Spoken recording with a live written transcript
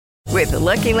With the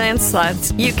Lucky Land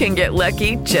Slots, you can get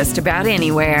lucky just about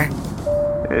anywhere.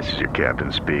 This is your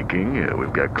captain speaking.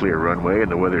 We've got clear runway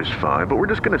and the weather's fine, but we're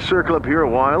just going to circle up here a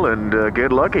while and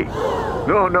get lucky.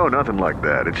 No, nothing like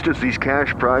that. It's just these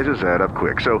cash prizes add up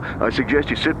quick. So I suggest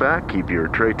you sit back, keep your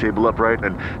tray table upright,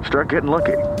 and start getting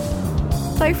lucky.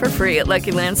 Play for free at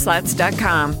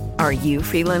LuckyLandSlots.com. Are you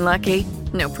feeling lucky?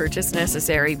 No purchase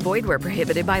necessary. Void where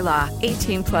prohibited by law.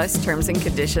 18 plus terms and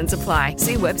conditions apply.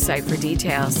 See website for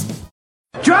details.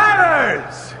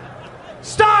 Drivers!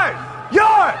 Start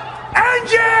your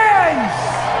engines!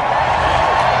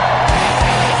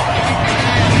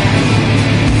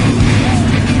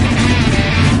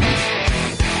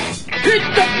 It's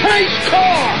the pace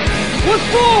car! What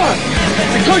for?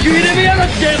 Because you hit every other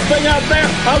damn thing out there,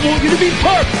 I want you to be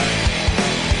perfect!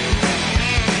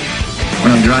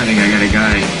 When I'm driving, I got a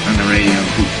guy on the radio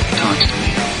who talks to me.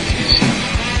 It's him.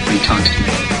 He talks to me.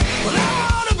 Well, I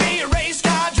wanna be a race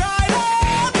car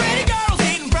driver. Pretty girls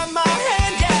eating from my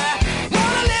hand, yeah.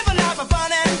 Wanna live a life of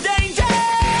fun and danger.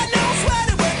 No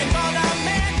sweater working for the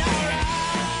man, alright.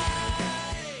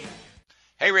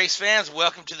 Hey, race fans,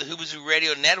 welcome to the Hoobazoo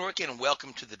Radio Network and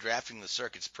welcome to the Drafting the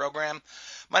Circuits program.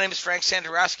 My name is Frank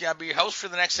Sandorowski. I'll be your host for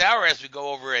the next hour as we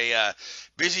go over a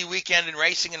busy weekend in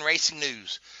racing and racing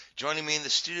news. Joining me in the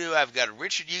studio, I've got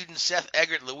Richard Uden, Seth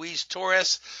Eggert, Luis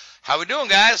Torres. How we doing,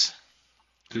 guys?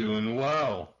 Doing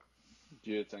well.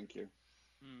 Good, thank you.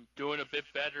 Doing a bit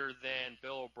better than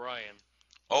Bill O'Brien.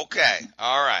 Okay,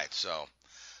 all right. So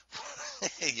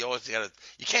you always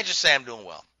you can't just say I'm doing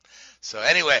well. So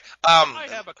anyway, I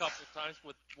have a couple of times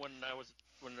when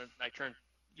I turned,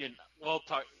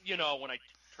 when I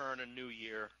turn a new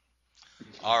year.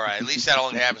 All right, at least that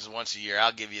only happens once a year.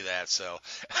 I'll give you that. So,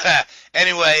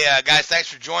 anyway, guys, thanks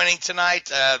for joining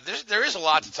tonight. There is a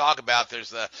lot to talk about.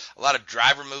 There's a lot of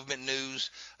driver movement news.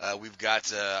 We've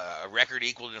got a record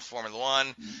equaled in Formula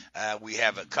One. We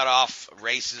have a cutoff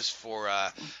races for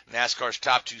NASCAR's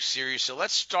top two series. So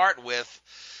let's start with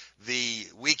the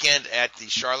weekend at the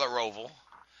Charlotte Roval.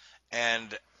 And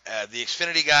the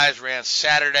Xfinity guys ran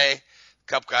Saturday.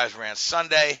 Cup guys ran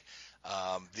Sunday.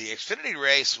 The Xfinity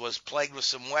race was plagued with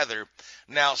some weather.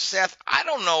 Now, Seth, I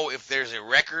don't know if there's a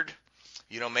record,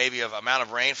 maybe of amount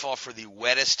of rainfall for the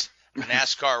wettest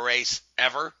NASCAR race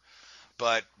ever,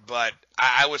 but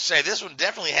I would say this one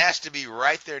definitely has to be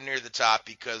right there near the top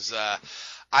because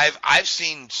I've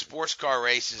seen sports car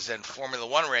races and Formula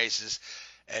One races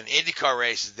and IndyCar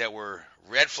races that were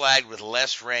red flagged with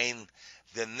less rain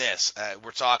than this.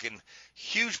 We're talking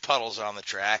huge puddles on the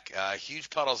track, huge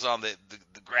puddles on the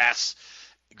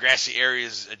grassy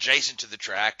areas adjacent to the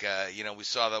track. We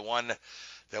saw that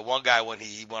one guy when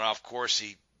he went off course,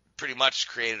 he pretty much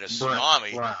created a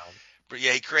tsunami. Wow. But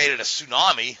yeah, he created a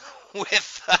tsunami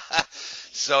with.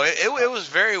 So it was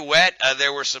very wet.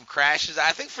 There were some crashes.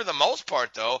 I think for the most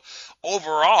part, though,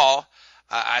 overall,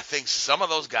 I think some of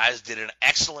those guys did an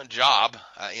excellent job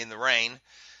in the rain.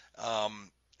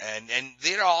 And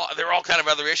there are all kind of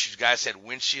other issues. Guys had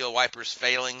windshield wipers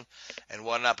failing and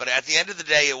whatnot. But at the end of the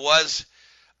day, it was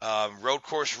road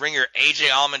course ringer A.J.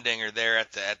 Allmendinger there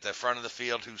at the front of the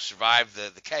field who survived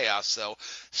the chaos. So,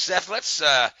 Seth, let's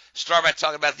start by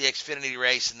talking about the Xfinity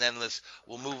race, and then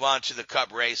we'll move on to the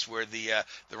Cup race where the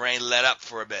rain let up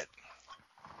for a bit.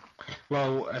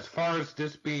 Well, as far as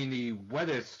this being the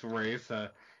wettest race,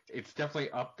 it's definitely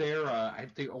up there.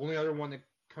 The only other one that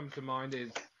comes to mind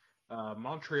is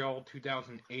Montreal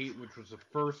 2008, which was the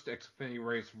first Xfinity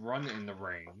race run in the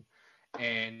rain.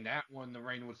 And that one, the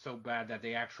rain was so bad that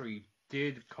they actually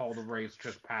did call the race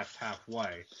just past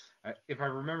halfway. If I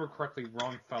remember correctly,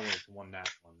 Ron Fellows won that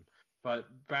one. But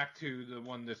back to the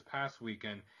one this past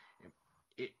weekend,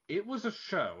 it was a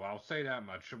show, I'll say that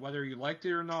much. Whether you liked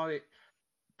it or not,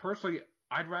 personally,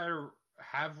 I'd rather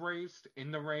have raced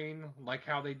in the rain like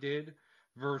how they did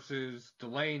versus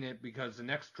delaying it because the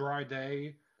next dry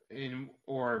day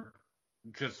or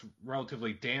just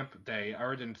relatively damp day,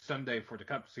 other than Sunday for the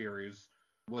Cup Series,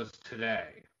 was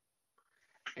today.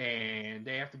 And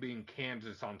they have to be in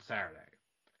Kansas on Saturday.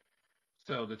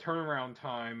 So the turnaround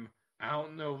time, I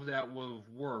don't know if that would have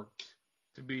worked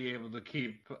to be able to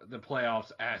keep the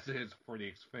playoffs as is for the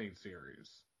Xfinity Series.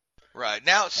 Right.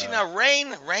 Now,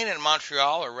 rain in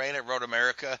Montreal or rain at Road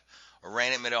America or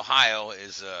rain at Mid-Ohio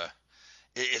is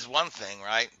one thing,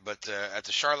 right? But at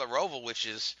the Charlotte Roval, which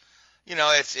is,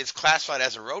 it's classified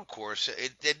as a road course,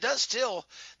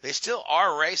 they still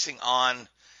are racing on,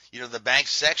 the bank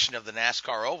section of the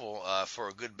NASCAR Oval for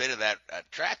a good bit of that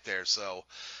track there. So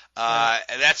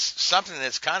and that's something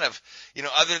that's kind of,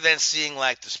 other than seeing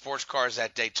like the sports cars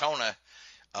at Daytona,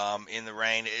 in the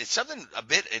rain. It's something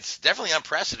it's definitely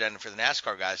unprecedented for the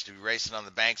NASCAR guys to be racing on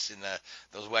the banks in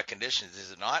those wet conditions,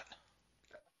 is it not?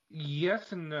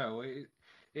 Yes and no.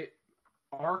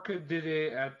 ARCA did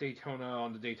it at Daytona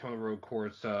on the Daytona Road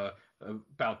Course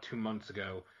about 2 months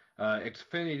ago.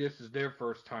 Xfinity, this is their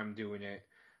first time doing it.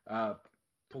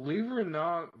 Believe it or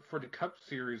not, for the Cup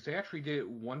Series, they actually did it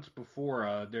once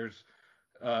before. There's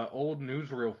old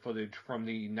newsreel footage from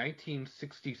the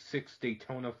 1966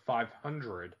 Daytona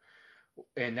 500.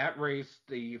 And that race,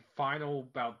 the final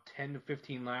about 10 to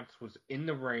 15 laps was in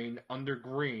the rain, under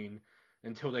green,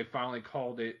 until they finally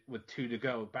called it with 2 to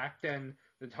go. Back then,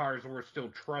 the tires were still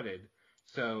treaded,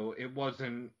 so it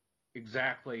wasn't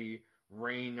exactly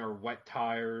rain or wet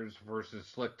tires versus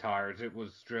slick tires. It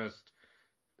was just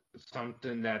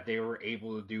something that they were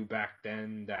able to do back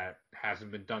then that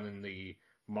hasn't been done in the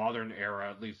modern era,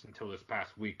 at least until this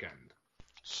past weekend.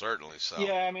 Certainly so.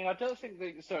 Yeah, I mean, I don't think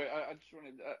I just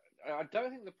wanted. I don't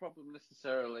think the problem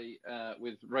necessarily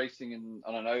with racing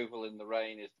on an oval in the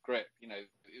rain is the grip. You know,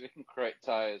 they can create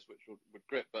tires which would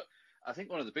grip, but I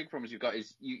think one of the big problems you've got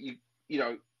is you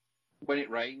know, when it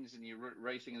rains and you're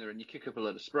racing in there and you kick up a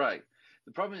lot of spray.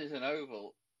 The problem is an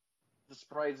oval, the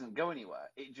spray doesn't go anywhere.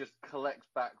 It just collects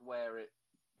back where it,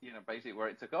 you know, basically where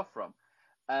it took off from,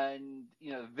 and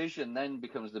you know, vision then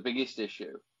becomes the biggest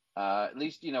issue. At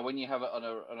least, you know, when you have it on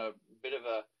a bit of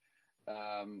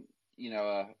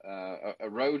a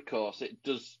road course, it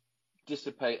does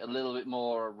dissipate a little bit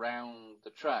more around the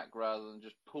track rather than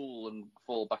just pool and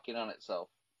fall back in on itself.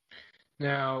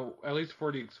 Now, at least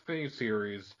for the Xfinity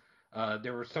Series,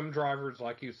 there were some drivers,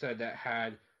 like you said, that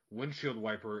had windshield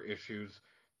wiper issues.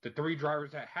 The 3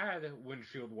 drivers that had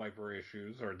windshield wiper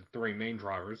issues, or the 3 main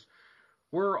drivers,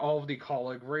 were all of the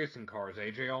Kaulig racing cars: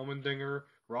 A.J. Allmendinger,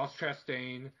 Ross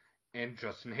Chastain, and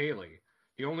Justin Haley.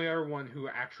 The only other one who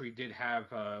actually did have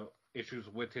issues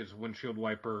with his windshield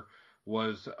wiper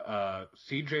was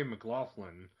C.J.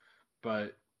 McLaughlin,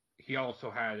 but he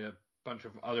also had a bunch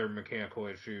of other mechanical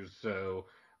issues, so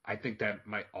I think that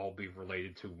might all be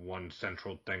related to one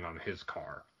central thing on his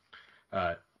car.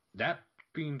 That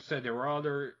being said, there were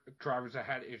other drivers that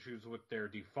had issues with their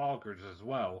defoggers as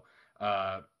well.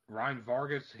 Ryan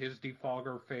Vargas, his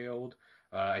defogger failed.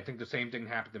 I think the same thing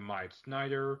happened to Myatt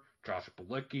Snyder, Josh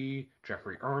Bilicki,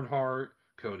 Jeffrey Earnhardt,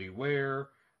 Cody Ware.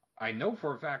 I know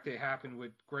for a fact it happened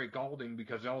with Greg Galding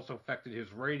because it also affected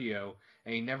his radio,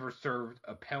 and he never served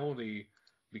a penalty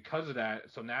because of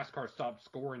that, so NASCAR stopped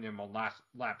scoring him on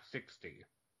lap 60.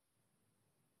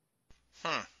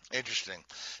 Interesting.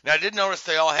 Now, I did notice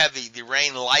they all had the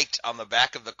rain light on the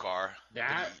back of the car.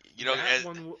 That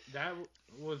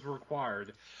was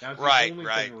required. That was the only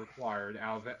thing required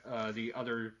out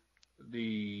of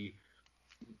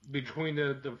between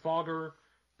the fogger,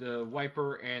 the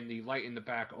wiper, and the light in the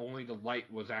back. Only the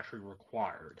light was actually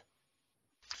required.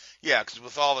 Yeah, because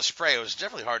with all the spray, it was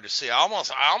definitely hard to see. I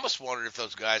almost wondered if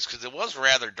those guys, because it was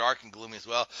rather dark and gloomy as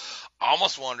well, I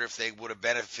almost wonder if they would have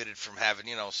benefited from having,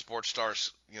 sports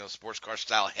car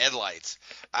style headlights.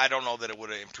 I don't know that it would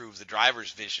have improved the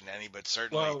driver's vision any, but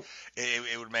certainly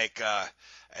it would make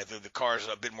the cars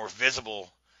a bit more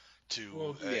visible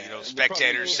to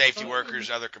spectators, safety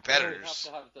workers, other competitors.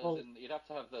 You'd have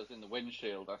to have those in the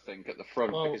windshield, I think, at the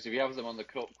front, because if you have them on the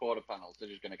quarter panels, they're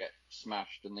just going to get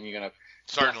smashed, and then you're going to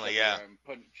certainly, yeah.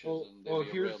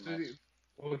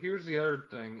 Here's the other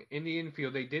thing. In the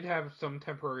infield, they did have some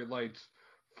temporary lights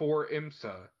for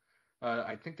IMSA.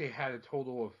 I think they had a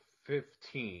total of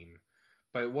 15,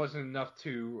 but it wasn't enough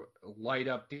to light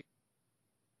up the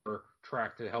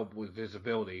track to help with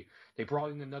visibility. They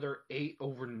brought in another 8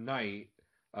 overnight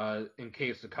in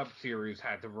case the Cup Series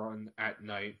had to run at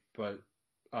night, but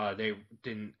they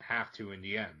didn't have to in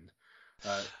the end.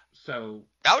 So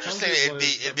I was just thinking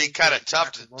it'd be kind of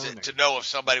tough to know if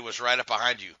somebody was right up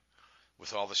behind you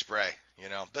with all the spray,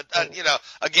 But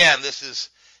again, this is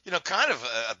kind of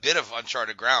a bit of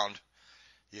uncharted ground,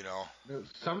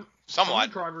 Some somewhat. Some of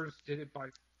the drivers did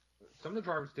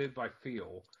it by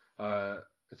feel.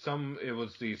 Some it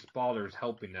was the spotters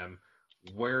helping them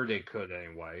where they could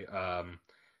anyway.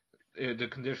 The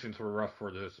conditions were rough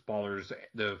for the spotters,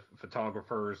 the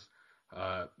photographers,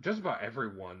 just about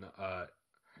everyone.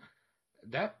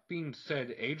 That being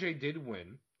said, AJ did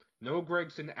win. Noah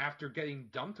Gragson, after getting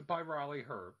dumped by Riley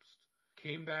Herbst,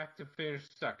 came back to finish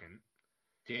second.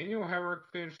 Daniel Hemrick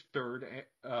finished third.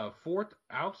 Fourth,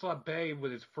 Alex Labbe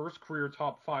with his first career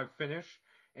top 5 finish,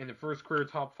 and the first career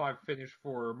top 5 finish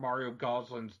for Mario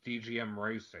Goslin's DGM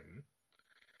Racing.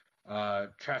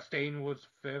 Chastain was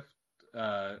 5th,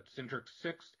 Cindric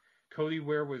 6th. Cody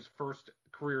Ware was first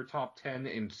career top 10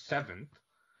 in 7th.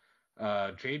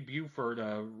 Jade Buford,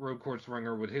 a road course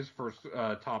ringer, with his first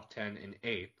top 10 in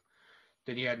 8th.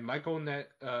 Then you had Michael Nett,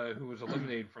 who was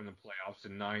eliminated from the playoffs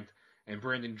in 9th, and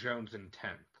Brandon Jones in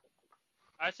 10th.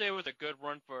 I say it was a good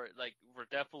run for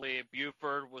definitely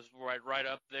Buford was right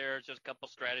up there. Just a couple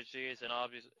strategies and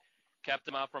obviously kept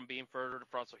him out from being further to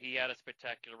front. So he had a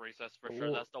spectacular race. That's for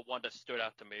sure. That's the one that stood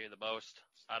out to me the most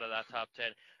out of that top 10.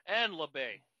 And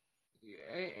LeBay.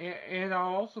 And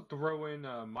I'll also throw in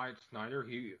Mike Snyder.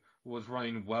 He was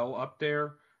running well up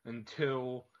there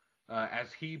until,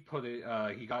 as he put it,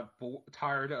 he got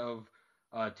tired of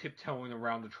tiptoeing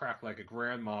around the track like a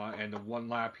grandma, and the one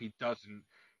lap he doesn't,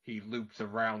 he loops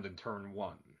around in turn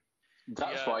 1.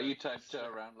 That's why you tiptoe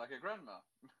around like a grandma.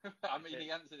 I mean,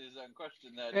 he answered his own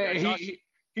question there.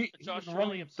 He was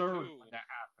running third when that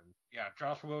happened. Yeah,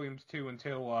 Josh Williams too,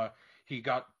 until he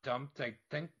got dumped, I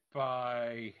think,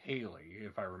 by Haley,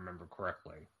 if I remember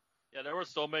correctly. Yeah, there were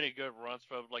so many good runs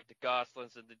from like the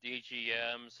Goslings and the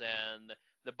DGMs and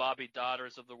the Bobby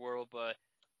Daughters of the world, but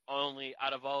only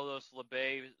out of all those,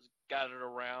 LeBay got it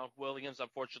around. Williams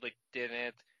unfortunately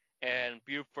didn't, and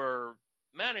Buford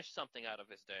managed something out of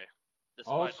his day.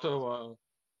 Also,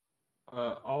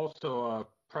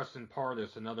 Preston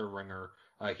Pardis, another ringer,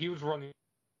 he was running.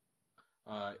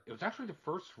 It was actually the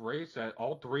first race that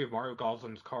all 3 of Mario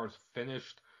Gosling's cars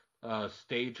finished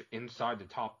stage inside the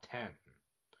top 10,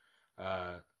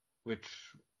 which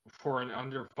for an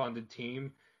underfunded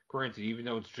team, granted, even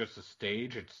though it's just a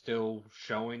stage, it's still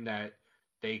showing that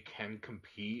they can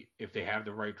compete if they have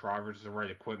the right drivers, the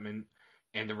right equipment,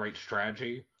 and the right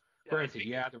strategy. Granted,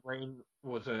 the rain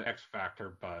was an X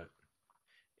factor, but...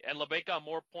 And LeBay got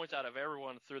more points out of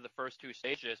everyone through the first 2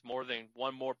 stages,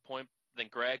 one more point than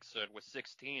Gregson with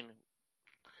 16.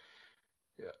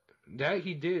 Yeah, that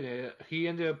he did. He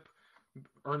ended up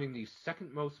earning the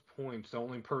second most points. The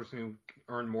only person who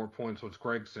earned more points was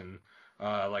Gregson,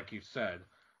 like you said.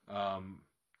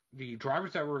 The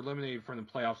drivers that were eliminated from the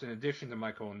playoffs, in addition to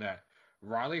Michael Nett,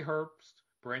 Riley Herbst,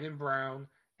 Brandon Brown,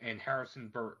 and Harrison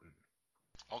Burton.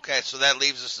 Okay, so that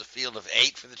leaves us a field of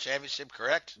 8 for the championship,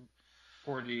 correct?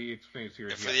 For the Xfinity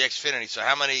Series. For the Xfinity. So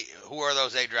who are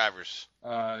those 8 drivers?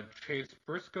 Chase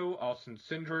Briscoe, Austin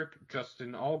Cindric,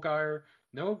 Justin Allgaier,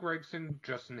 Noah Gragson,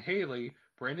 Justin Haley,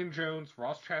 Brandon Jones,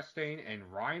 Ross Chastain,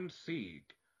 and Ryan Sieg.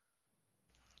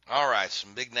 All right,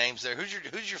 some big names there. Who's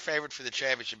your favorite for the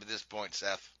championship at this point,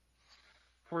 Seth?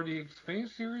 For the Xfinity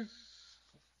Series,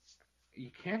 you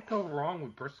can't go wrong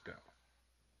with Briscoe.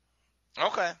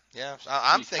 Okay, yeah,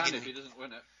 I'm thinking if he doesn't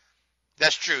win it.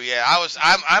 That's true. Yeah,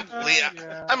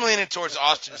 I'm leaning towards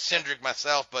Austin Cindric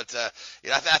myself, but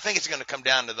I think it's going to come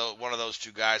down to one of those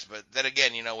 2 guys. But then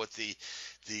again, with the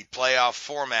playoff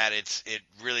format, it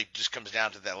really just comes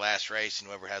down to that last race and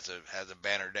whoever has a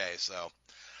banner day. So,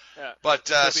 yeah, but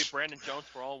could be Brandon Jones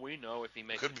for all we know if he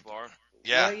makes it far.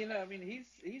 Yeah, I mean,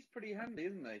 he's pretty handy,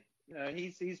 isn't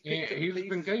he? He's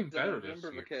been getting better on a number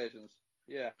of occasions.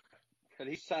 Yeah, and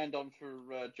he's signed on for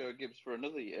Joe Gibbs for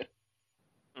another year.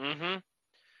 Mm-hmm.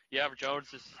 Yeah, Jones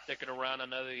is sticking around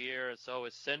another year, and so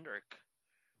is Cindric.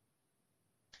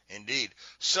 Indeed.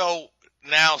 So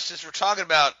now, since we're talking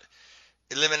about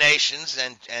eliminations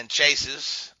and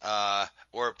chases,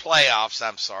 or playoffs,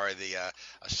 I'm sorry,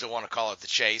 I still want to call it the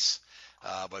chase,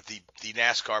 but the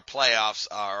NASCAR playoffs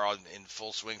are in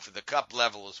full swing for the Cup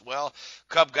level as well.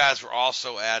 Cup guys were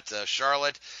also at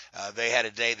Charlotte. They had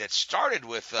a day that started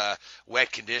with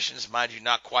wet conditions, mind you,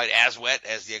 not quite as wet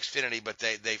as the Xfinity, but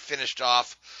they finished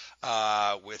off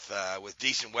with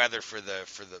decent weather for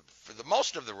the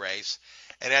most of the race.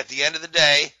 And at the end of the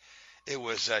day, it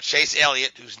was Chase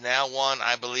Elliott, who's now won,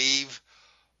 I believe,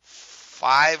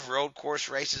 5 road course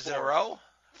races in a row.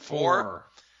 4.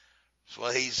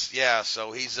 Well, he's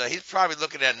probably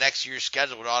looking at next year's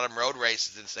schedule with autumn road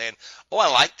races and saying, "Oh, I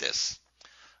like this."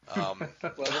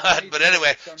 But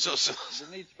anyway, so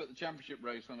they need to put the championship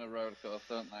race on the road course,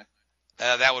 don't they?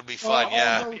 That would be fun,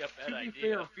 yeah.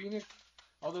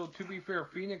 Although to be fair,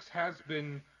 Phoenix has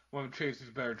been one of Chase's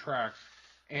better tracks,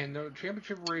 and the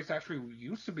championship race actually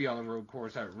used to be on the road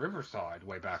course at Riverside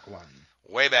way back when.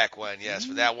 Way back when, yes,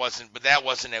 but that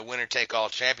wasn't a winner take all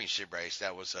championship race.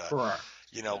 That was correct.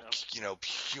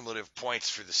 Cumulative points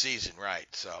for the season, right?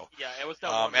 So yeah, it was.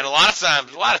 And a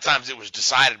lot of times it was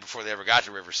decided before they ever got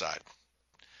to Riverside.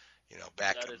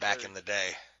 Back in the day.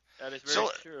 That is very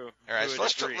true. All right, so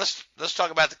let's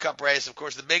talk about the Cup race. Of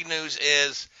course, the big news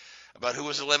is about who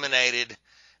was eliminated,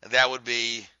 and that would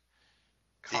be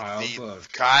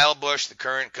Kyle Busch, the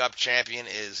current Cup champion,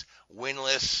 is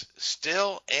winless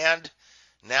still, and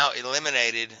now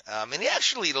eliminated. And he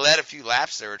actually led a few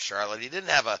laps there at Charlotte. He didn't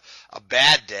have a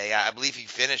bad day. I believe he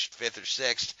finished 5th or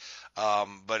 6th.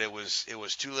 But it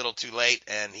was too little too late,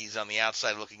 and he's on the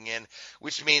outside looking in,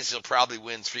 which means he'll probably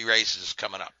win 3 races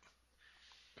coming up.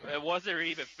 It wasn't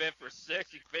even 5th or 6th.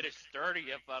 He finished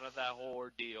 30th out of that whole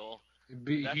ordeal.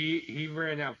 He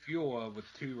ran out fuel with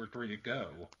 2 or 3 to go.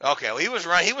 Okay, well, he was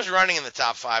running in the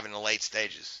top 5 in the late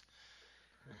stages.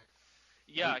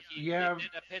 Yeah, he did a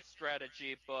pit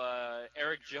strategy, but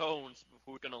Eric Jones,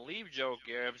 who's going to leave Joe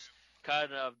Gibbs,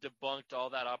 kind of debunked all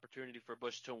that opportunity for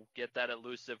Busch to get that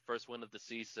elusive first win of the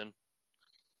season.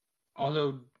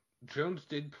 Although Jones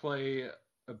did play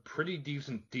a pretty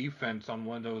decent defense on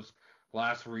one of those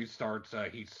last restarts.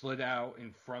 He slid out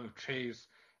in front of Chase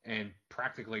and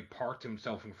practically parked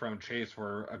himself in front of Chase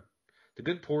for the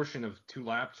good portion of 2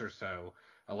 laps or so,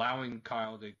 allowing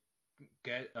Kyle to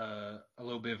get a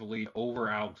little bit of a lead over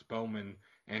Alex Bowman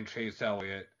and Chase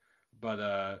Elliott.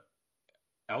 But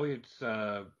Elliott's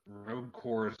road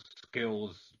course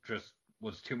skills just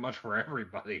was too much for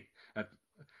everybody.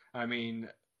 I mean,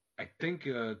 I think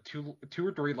 2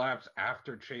 or 3 laps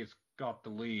after Chase got the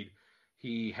lead,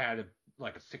 he had a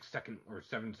 6-second or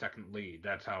 7-second lead.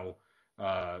 That's how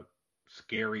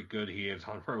scary good he is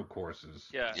on road courses.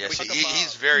 Yeah. Yes,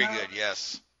 he's very good.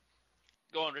 Yes.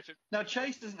 Go on, Richard. Now,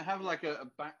 Chase doesn't have a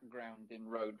background in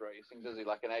road racing, does he?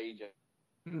 Like an agent?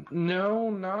 No,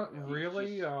 not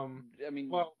really. Just,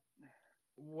 well,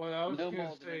 what I was no going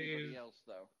more to than say anybody is else,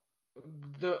 though.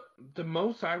 the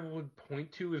most I would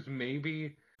point to is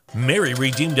maybe Mary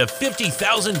redeemed a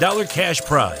 $50,000 cash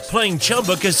prize playing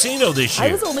Chumba Casino this year.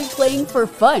 I was only playing for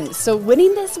fun, so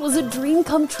winning this was a dream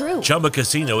come true. Chumba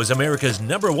Casino is America's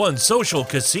 #1 social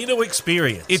casino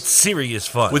experience. It's serious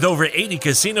fun. With over 80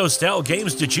 casino-style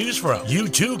games to choose from, you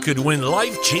too could win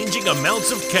life-changing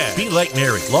amounts of cash. Be like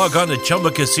Mary. Log on to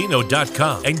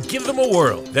ChumbaCasino.com and give them a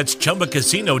whirl. That's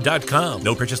ChumbaCasino.com.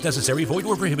 No purchase necessary. Void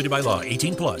where prohibited by law.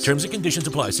 18+. Terms and conditions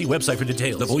apply. See website for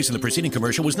details. The voice in the preceding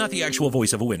commercial was not the actual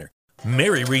voice of a winner.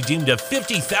 Mary redeemed a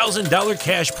 $50,000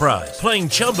 cash prize playing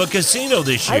Chumba Casino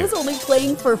this year. I was only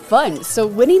playing for fun, so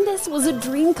winning this was a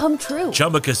dream come true.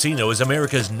 Chumba Casino is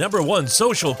America's #1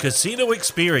 social casino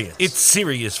experience. It's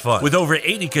serious fun. With over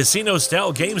 80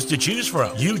 casino-style games to choose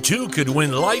from, you too could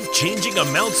win life-changing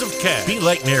amounts of cash. Be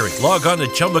like Mary. Log on to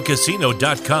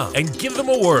ChumbaCasino.com and give them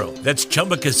a whirl. That's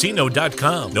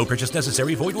ChumbaCasino.com. No purchase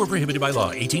necessary. Void where prohibited by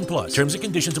law. 18+. Terms and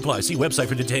conditions apply. See website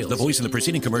for details. The voice in the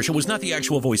preceding commercial was not the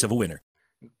actual voice of a winner.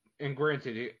 And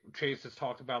granted, Chase has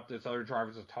talked about this, other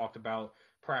drivers have talked about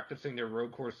practicing their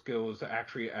road course skills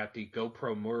actually at the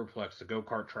GoPro Motorplex, the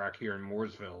go-kart track here in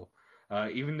Mooresville.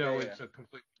 Even though it's a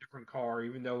completely different car,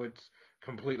 even though it's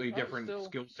completely different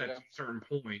skill sets at a certain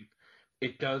point,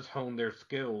 it does hone their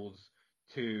skills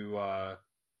to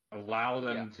allow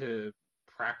them to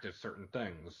practice certain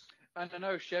things. And I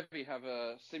know Chevy have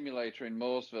a simulator in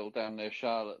Mooresville down near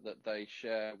Charlotte that they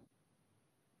share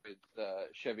with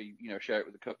Chevy, share it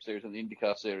with the Cup Series and the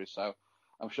IndyCar Series. So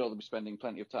I'm sure they'll be spending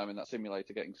plenty of time in that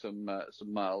simulator, getting some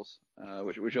miles,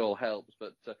 which all helps.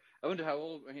 But I wonder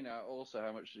how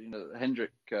much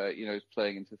Hendrick is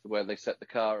playing into where they set the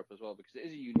car up as well, because it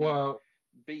is a unique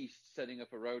beast setting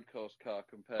up a road course car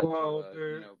compared to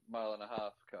a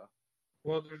mile-and-a-half car.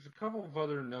 Well, there's a couple of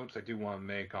other notes I do want to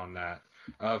make on that.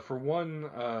 For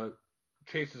one,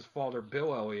 Chase's father,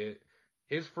 Bill Elliott,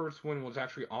 his first win was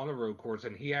actually on a road course,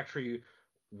 and he actually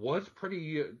was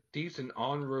pretty decent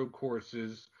on road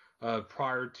courses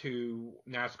prior to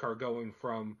NASCAR going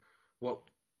from what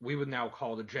we would now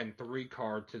call the Gen 3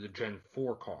 car to the Gen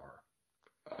 4 car.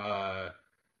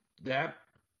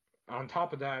 On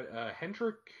top of that,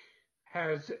 Hendrick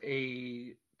has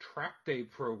a track day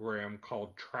program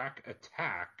called Track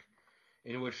Attack,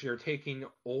 in which they're taking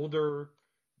older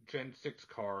Gen 6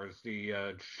 cars,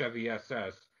 the Chevy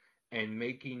SS, and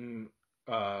making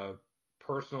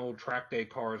personal track day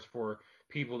cars for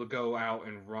people to go out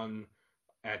and run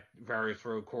at various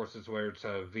road courses, whether it's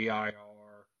a VIR,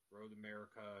 Road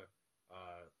America,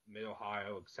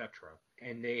 Mid-Ohio, etc.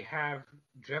 And they have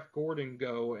Jeff Gordon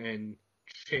go and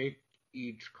shake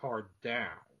each car down.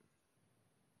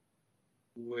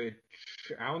 Which,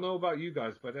 I don't know about you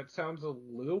guys, but that sounds a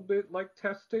little bit like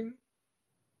testing,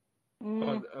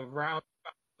 but a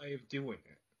roundabout way of doing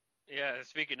it. Yeah,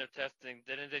 speaking of testing,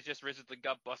 didn't they just recently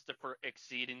got busted for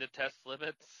exceeding the test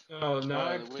limits? No,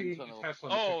 not exceeding the test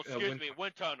limits. Oh, excuse me,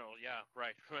 wind tunnel. Yeah,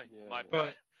 right. Yeah. My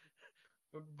bad.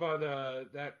 But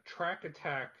that Track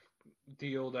Attack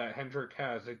deal that Hendrick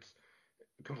has, it's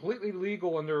completely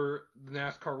legal under the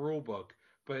NASCAR rulebook,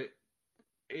 but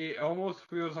it almost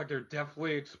feels like they're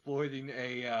definitely exploiting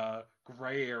a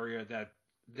gray area that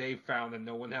they found and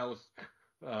no one else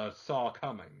saw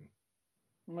coming.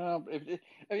 Well, if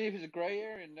it's a grey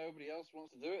area and nobody else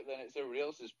wants to do it, then it's everybody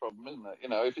else's problem, isn't it? You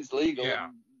know, if it's legal, Yeah.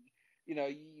 and, you know,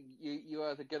 you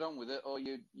either get on with it or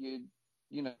you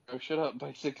shut up,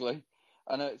 basically.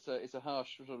 I know it's a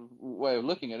harsh sort of way of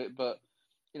looking at it, but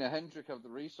you know, Hendrick have the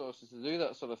resources to do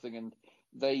that sort of thing, and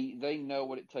they know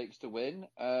what it takes to win,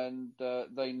 and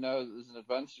they know that there's an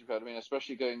advantage for it. I mean,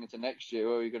 especially going into next year,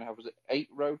 where you're going to have, was it 8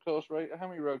 road course races? How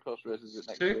many road course races is it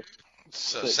next year?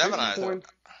 So 7, I think.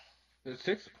 The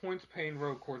 6 points paying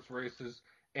road course races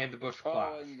and the Busch Oh,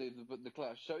 Clash. and the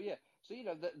Clash. So yeah, so you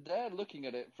know they're looking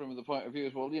at it from the point of view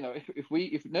as well. You know,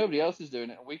 if nobody else is doing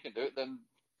it and we can do it, then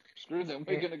screw them.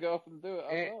 We're going to go off and do it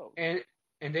ourselves.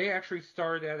 And they actually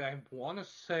started at, I want to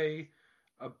say,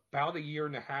 about a year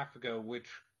and a half ago, which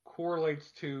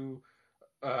correlates to,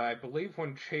 I believe,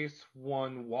 when Chase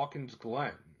won Watkins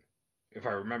Glen, if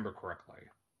I remember correctly.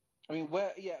 I mean,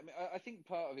 I think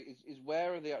part of it is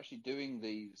where are they actually doing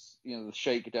these, you know, the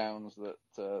shakedowns that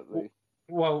they...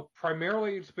 Well,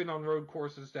 primarily it's been on road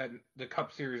courses that the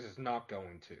Cup Series is not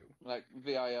going to. Like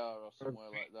VIR or somewhere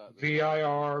like that.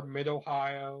 VIR,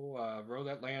 Mid-Ohio, Road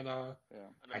Atlanta. Yeah.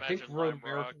 I think Road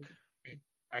America.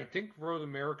 I think Road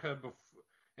America,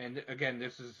 and again,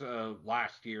 this is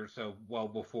last year, so well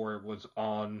before it was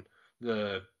on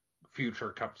the future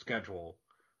Cup schedule.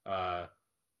 But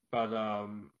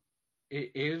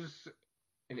it is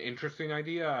an interesting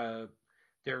idea.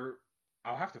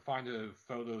 I'll have to find the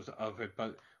photos of it,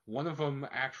 but one of them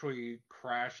actually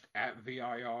crashed at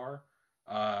VIR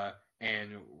and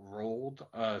rolled,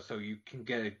 so you can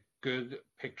get a good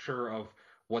picture of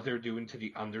what they're doing to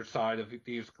the underside of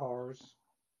these cars.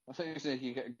 I think you said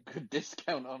you get a good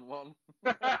discount on one.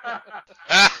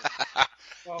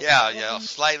 Yeah,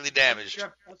 slightly damaged.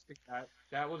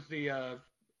 That was the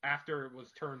after it was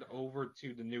turned over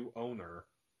to the new owner.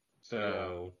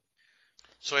 So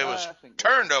it was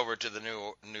turned over to the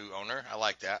new owner. I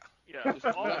like that. Yeah. On the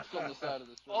side of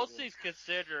the street, All things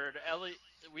considered, Ellie,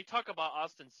 we joke about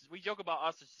Austin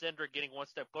Cindric getting one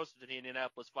step closer to the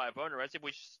Indianapolis 500. I think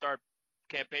we should start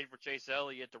campaigning for Chase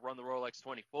Elliott to run the Rolex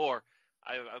 24.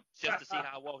 Just to see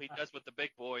how well he does with the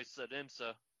big boys at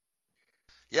IMSA.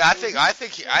 Yeah, I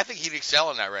think he'd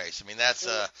excel in that race. I mean, that's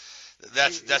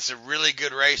a really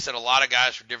good race that a lot of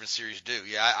guys from different series do.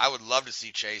 Yeah, I would love to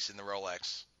see Chase in the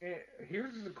Rolex.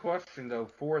 Here's the question though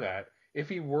for that: if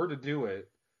he were to do it,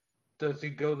 does he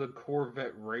go to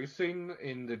Corvette Racing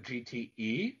in the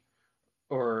GTE,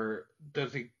 or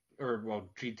does he,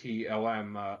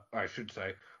 GTLM, I should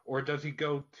say, or does he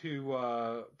go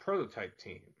to Prototype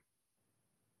Team?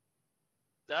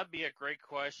 That'd be a great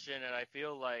question, and I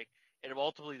feel like it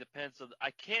ultimately depends. I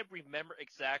can't remember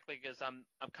exactly because I'm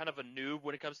kind of a noob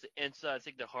when it comes to INSA. I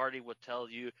think the Hardy would tell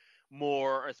you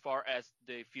more as far as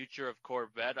the future of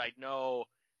Corvette. I know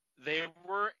they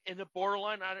were in the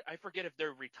borderline. I forget if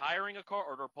they're retiring a car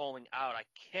or they're pulling out. I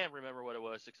can't remember what it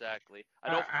was exactly.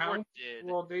 I know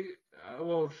Ford did.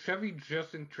 Well, Chevy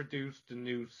just introduced the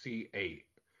new C8,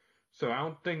 so I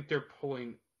don't think they're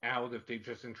pulling out if they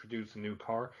just introduce a new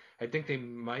car. I think they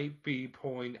might be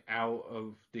pulling out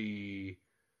of the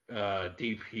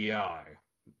DPI.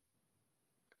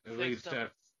 At least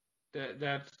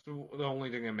that's the only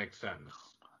thing that makes sense.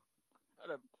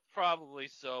 Probably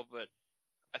so, but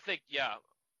I think,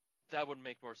 that would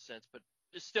make more sense. But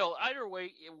still, either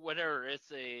way, whenever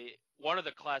it's one of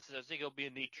the classes, I think it'll be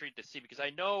a neat treat to see, because I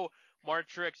know Martin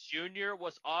Truex Jr.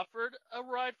 was offered a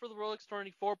ride for the Rolex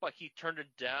 24, but he turned it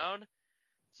down.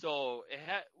 So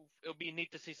it'll be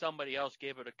neat to see somebody else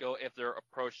give it a go if they're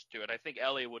approached to it. I think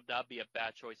Elliott would not be a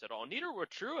bad choice at all. Neither would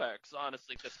Truex,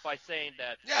 honestly, despite saying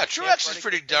that. Yeah, Truex is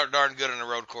pretty darn good on a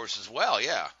road course as well.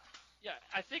 Yeah. Yeah,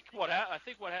 I think what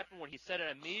happened when he said it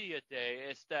at media day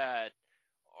is that,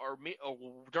 or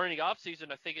during the off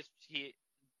season, I think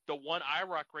the one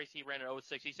IROC race he ran in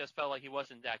 06, he just felt like he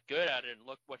wasn't that good at it, and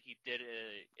look what he did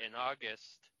in August.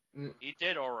 He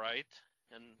did all right.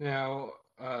 And now,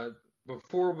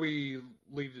 before we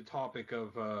leave the topic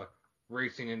of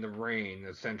racing in the rain,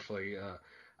 essentially,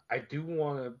 I do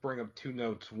want to bring up two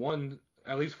notes. One,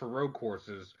 at least for road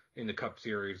courses in the Cup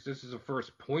Series, this is the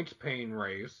first points-paying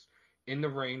race in the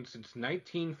rain since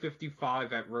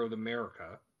 1955 at Road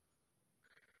America.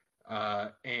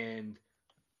 And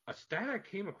a stat I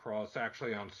came across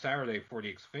actually on Saturday for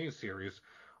the Xfinity Series,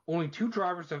 only 2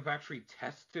 drivers have actually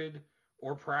tested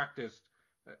or practiced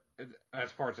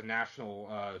as far as the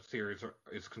national series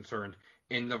is concerned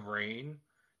in the rain.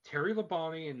 Terry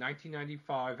Labonte in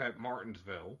 1995 at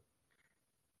Martinsville,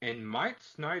 and Mike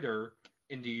Snyder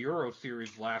in the Euro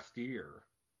Series last year.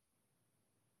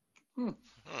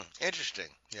 Interesting.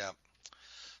 Yeah.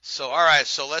 So, all right,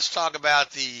 so let's talk about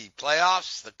the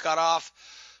playoffs, the cutoff.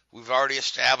 We've already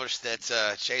established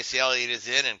that Chase Elliott is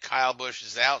in and Kyle Busch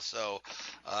is out, so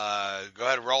go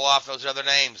ahead and roll off those other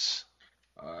names.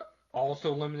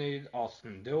 Also eliminated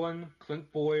Austin Dillon,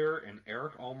 Clint Boyer, and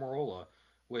Eric Almirola,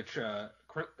 which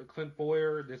Clint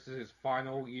Boyer, this is his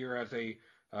final year as a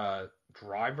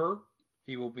driver.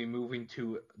 He will be moving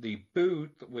to the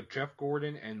booth with Jeff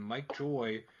Gordon and Mike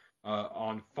Joy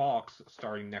on Fox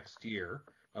starting next year.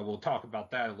 We'll talk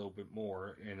about that a little bit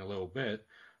more in a little bit.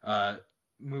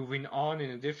 Moving on, in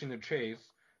addition to Chase,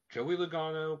 Joey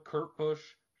Logano, Kurt Busch,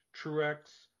 Truex,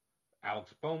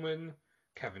 Alex Bowman,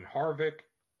 Kevin Harvick,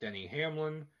 Denny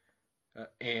Hamlin,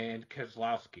 and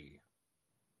Keselowski.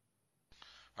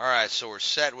 All right, so we're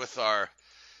set with our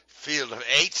field of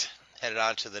 8. Headed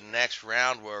on to the next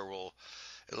round where we'll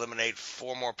eliminate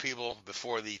 4 more people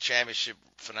before the championship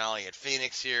finale at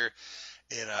Phoenix here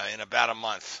in about a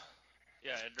month.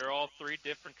 Yeah, and they're all 3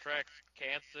 different tracks: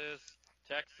 Kansas,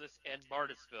 Texas, and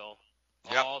Martinsville.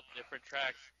 Yep. All different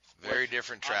tracks. Very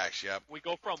different tracks, yep. We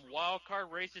go from wild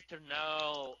card races to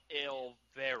now it'll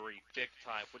vary big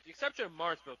time, with the exception of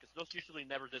Martinsville, because those usually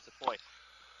never disappoint.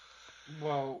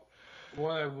 Well,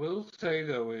 what I will say,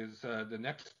 though, is the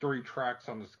next 3 tracks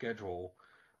on the schedule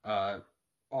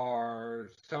are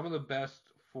some of the best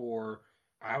for,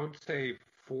 I would say,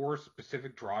 4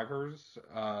 specific drivers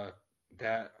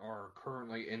that are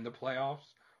currently in the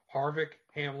playoffs: Harvick,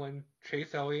 Hamlin,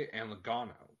 Chase Elliott, and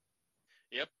Logano.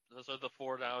 Yep, those are the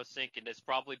 4 that I was thinking. This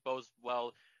probably bodes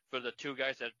well for the 2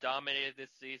 guys that dominated this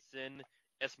season.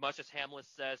 As much as Hamlin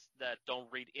says that don't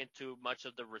read into much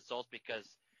of the results, because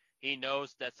he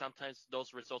knows that sometimes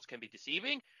those results can be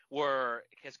deceiving, where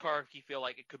his car, he feel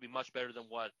like it could be much better than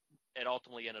what it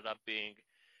ultimately ended up being.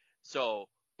 So,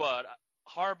 but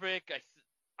Harvick,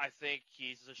 I think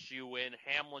he's a shoe-in.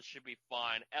 Hamlin should be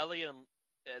fine. Elliott,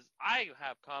 as I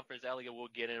have confidence Elliott will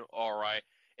get in all right.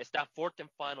 It's that 4th and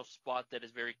final spot that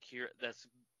is that's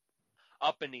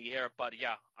up in the air. But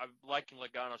yeah, I'm liking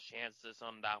Logano's chances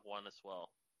on that one as well.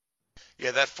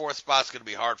 Yeah, that 4th spot's going to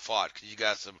be hard fought because you've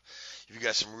got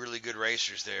some really good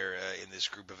racers there in this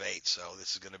group of 8. So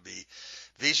these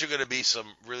are going to be some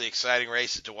really exciting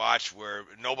races to watch where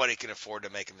nobody can afford to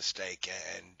make a mistake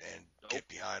and get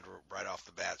behind right off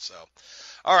the bat. So,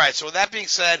 all right. So with that being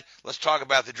said, let's talk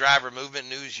about the driver movement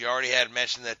news. You already had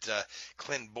mentioned that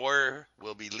Clint Boyer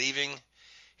will be leaving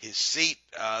his seat.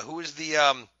 Who is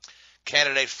the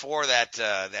candidate for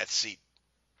that seat?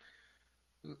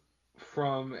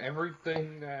 From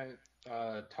everything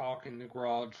that talk in the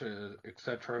garage,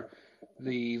 etc.,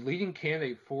 the leading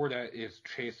candidate for that is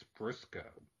Chase Briscoe,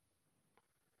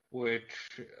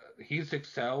 which he's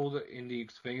excelled in the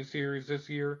Xfinity Series this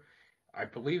year. I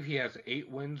believe he has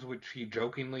 8 wins, which he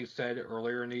jokingly said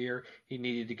earlier in the year he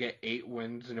needed to get 8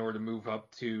 wins in order to move up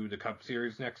to the Cup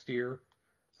Series next year.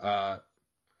 I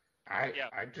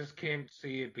just can't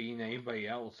see it being anybody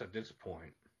else at this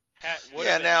point. Would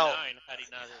have been 9 had he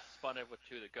not spun it with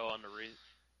 2 to go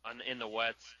in the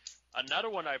wets. Another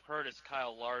one I've heard is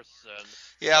Kyle Larson.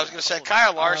 Yeah, I was going to say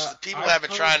Kyle Larson. People have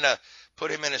been trying to put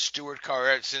him in a steward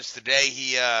car since the day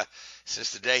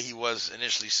he was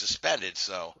initially suspended.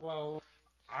 So. Well,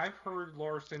 I've heard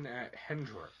Larson at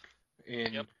Hendrick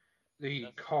in the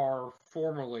car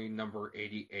formerly number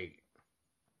 88.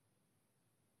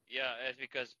 Yeah, it's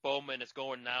because Bowman is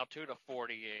going now to the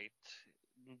 48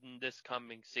 this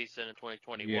coming season in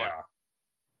 2021. Yeah.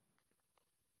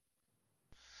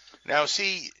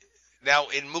 Now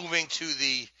in moving to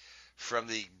from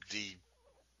the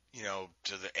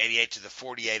to the 88 to the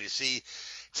 48, is he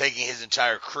taking his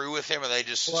entire crew with him? Are they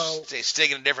just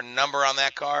sticking a different number on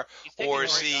that car, or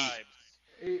is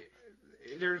he?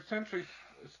 They're essentially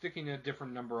sticking a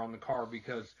different number on the car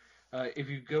because if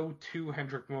you go to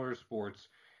Hendrick Motorsports,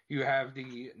 you have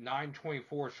the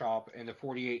 924 shop and the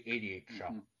 4888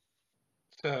 shop.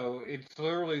 So it's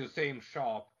literally the same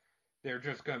shop. They're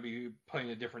just going to be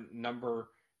putting a different number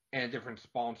and a different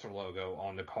sponsor logo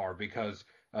on the car because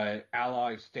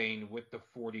Ally is staying with the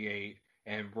 48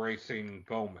 and embracing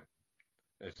Bowman.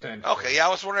 Essentially. Okay, yeah, I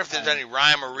was wondering if there's any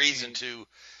rhyme or reason to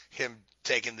him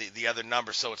taking the other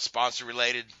number, so it's sponsor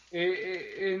related.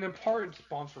 In a part, it's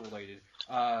sponsor related.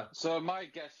 So my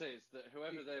guess is that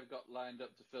whoever they've got lined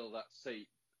up to fill that seat,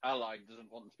 Ally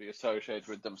doesn't want to be associated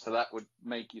with them, so that would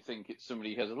make you think it's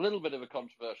somebody who has a little bit of a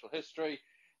controversial history,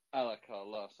 a la Kyle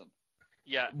Larson.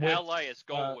 Yeah, Ally is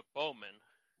going with Bowman.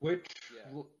 Which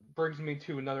brings me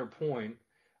to another point.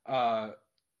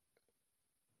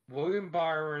 William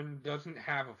Byron doesn't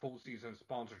have a full season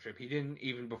sponsorship. He didn't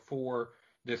even before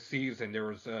this season. There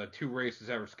was 2 races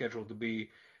that were scheduled to be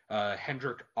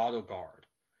Hendrick Auto Guard.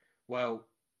 Well,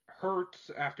 Hertz,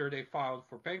 after they filed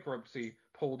for bankruptcy,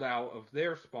 pulled out of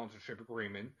their sponsorship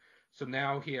agreement. So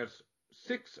now he has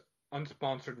 6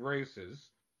 unsponsored races.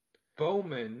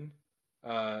 Bowman,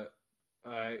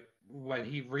 when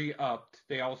he re-upped,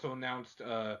 they also announced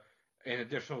an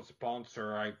additional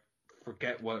sponsor. I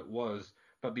forget what it was.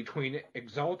 But between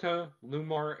Exalta,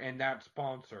 Lumar, and that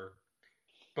sponsor,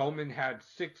 Bowman had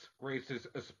 6 races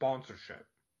of sponsorship.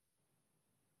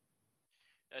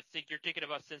 I think you're thinking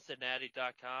about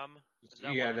Cincinnati.com.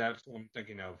 Yeah, that's what I'm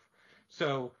thinking of.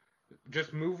 So,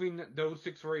 just moving those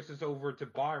 6 races over to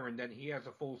Byron, then he has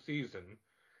a full season.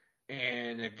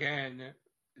 And again,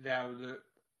 that would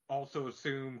also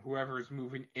assume whoever is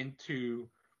moving into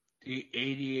the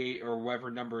 88 or whatever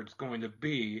number it's going to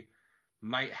be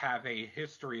might have a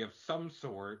history of some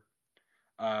sort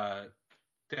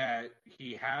that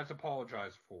he has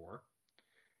apologized for.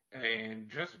 And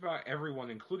just about everyone,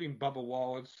 including Bubba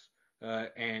Wallace,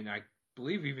 and I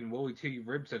believe even Willie T.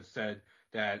 Ribbs has said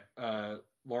that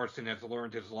Larson has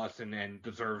learned his lesson and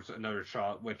deserves another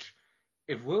shot, which,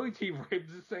 if Willie T.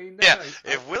 Ribbs is saying that...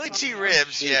 if Willie T.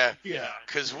 Ribbs,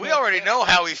 because we already know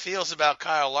how he feels about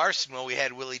Kyle Larson when we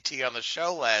had Willie T. on the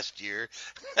show last year.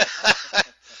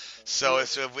 So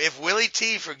if Willie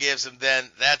T. forgives him, then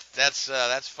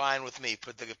that's fine with me.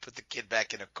 Put the kid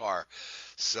back in a car.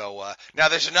 So now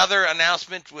there's another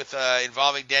announcement with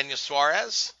involving Daniel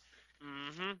Suarez.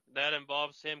 Mm-hmm. That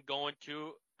involves him going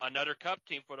to another Cup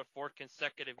team for the 4th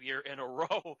consecutive year in a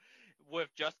row with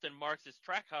Justin Marks'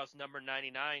 Trackhouse number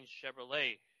 99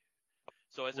 Chevrolet.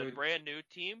 So it's a brand new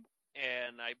team,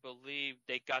 and I believe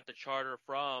they got the charter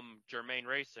from Germain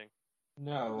Racing.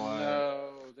 No,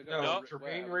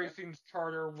 Germain Racing's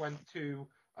charter went to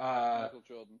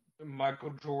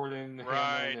Michael Jordan,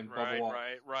 Hamlin, and Bubba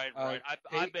Wallace. Right.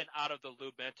 I've been out of the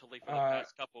loop mentally for the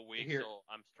past couple of weeks, so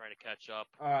I'm trying to catch up.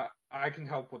 I can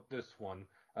help with this one.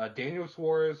 Daniel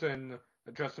Suarez and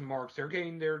Justin Marks, they're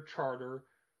getting their charter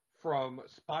from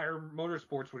Spire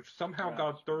Motorsports, which somehow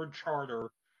got a third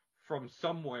charter from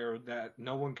somewhere that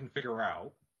no one can figure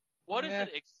out. What is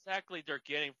it exactly they're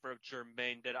getting from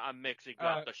Germain that I'm mixing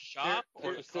up? The shop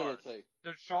or the facility?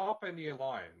 The shop and the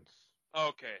Alliance.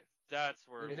 Okay, that's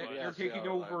where they're taking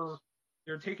over.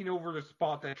 They're taking over the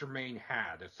spot that Germain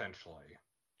had, essentially.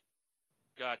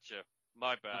 Gotcha.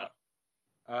 My bad.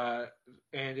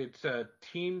 And it's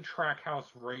Team Trackhouse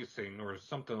Racing or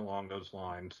something along those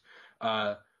lines.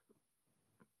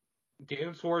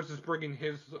 Dan Suarez is bringing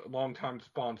his longtime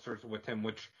sponsors with him,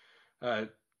 which I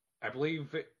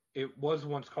believe it was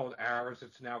once called Ours.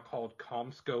 It's now called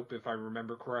ComScope, if I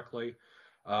remember correctly.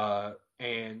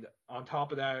 And on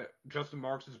top of that, Justin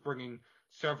Marks is bringing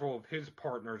several of his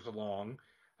partners along,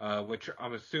 which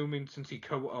I'm assuming, since he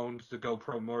co-owns the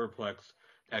GoPro Motorplex,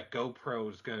 that GoPro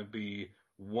is going to be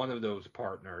one of those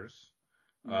partners.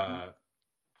 Mm-hmm.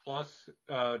 Plus,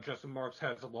 Justin Marks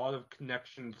has a lot of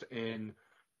connections in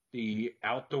the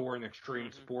outdoor and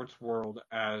extreme sports world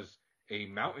as a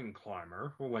mountain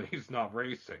climber when he's not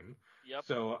racing. Yep.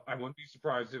 So I wouldn't be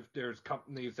surprised if there's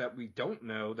companies that we don't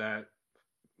know that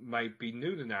might be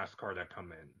new to NASCAR that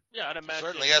come in. Yeah, I'd imagine.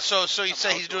 Certainly, yeah. So you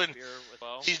say he's doing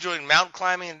mountain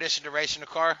climbing in addition to racing a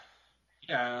car?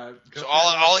 Yeah. So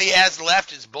all he has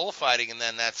left is bullfighting, and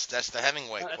then that's the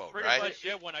Hemingway quote, right? That's pretty much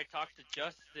it. When I talked to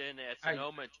Justin at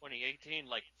Sonoma in 2018,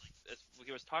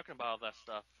 he was talking about all that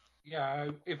stuff.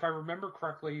 Yeah, if I remember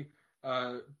correctly,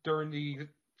 during the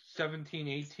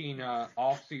 17-18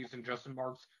 off-season, Justin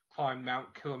Marks climbed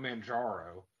Mount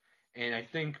Kilimanjaro. And I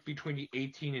think between the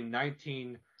 18 and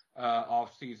 19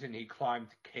 off-season, he climbed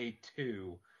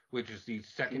K2, which is the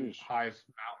second highest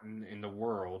mountain in the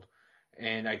world.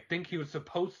 And I think he was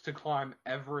supposed to climb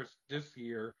Everest this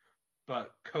year,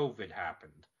 but COVID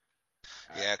happened.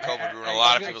 Yeah, COVID ruined a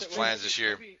lot of people's plans this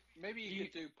year. Maybe you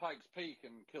could do Pikes Peak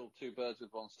and kill 2 birds with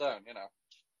one stone, you know.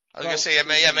 I was going to say,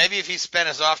 maybe if he spent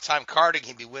his off-time karting,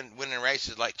 he'd be winning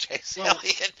races like Chase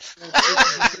Elliott.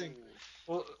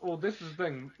 Well, this is the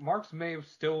thing. Marks may have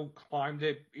still climbed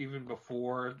it even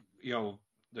before, the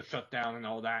shutdown and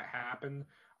all that happened.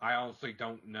 I honestly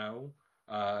don't know.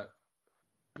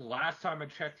 Last time I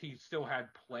checked, he still had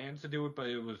plans to do it, but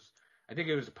I think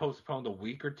it was postponed a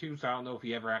week or two, so I don't know if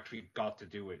he ever actually got to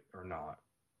do it or not.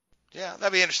 Yeah,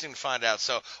 that'd be interesting to find out.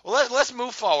 So, let's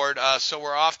move forward. So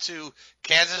we're off to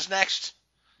Kansas next.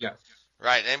 Yes.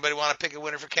 Right. Anybody want to pick a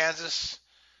winner for Kansas?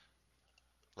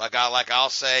 Like I'll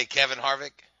say Kevin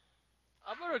Harvick.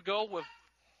 I'm gonna go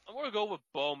with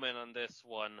Bowman on this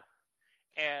one,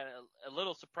 and a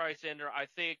little surprise in there. I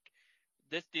think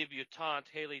this debutante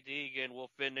Hailie Deegan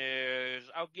will finish.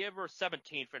 I'll give her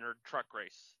 17th in her truck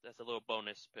race. That's a little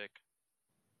bonus pick.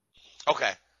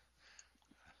 Okay.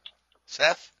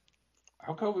 Seth?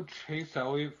 I'll go with Chase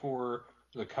Elliott for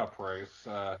the Cup race.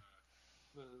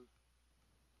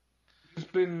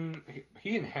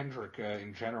 He and Hendrick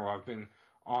in general have been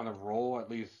on a roll, at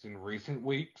least in recent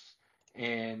weeks,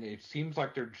 and it seems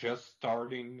like they're just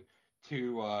starting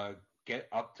to get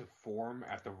up to form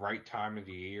at the right time of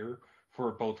the year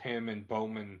for both him and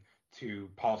Bowman to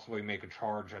possibly make a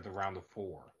charge at the round of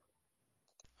 4.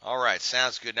 All right,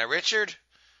 sounds good. Now, Richard,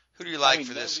 who do you like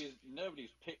for this? Nobody's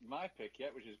picked my pick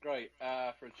yet, which is great.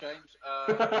 For a change,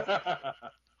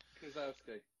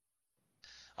 Keselowski.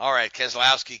 All right,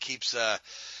 Keselowski keeps.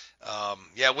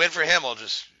 Win for him will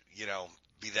just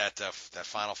be that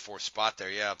final 4th spot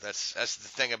there. Yeah, that's the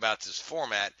thing about this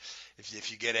format.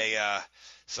 If you get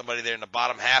somebody there in the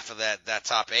bottom half of that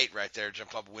top 8 right there,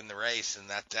 jump up and win the race, and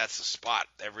that's a spot.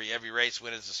 Every race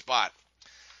win is a spot.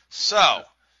 So,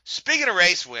 speaking of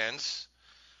race wins,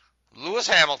 Lewis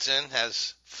Hamilton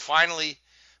has finally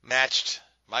matched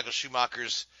Michael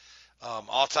Schumacher's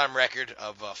all-time record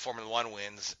of Formula One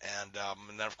wins, and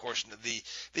then of course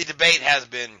the debate has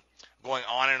been going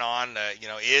on and on.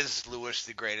 Is Lewis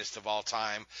the greatest of all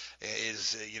time?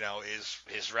 Is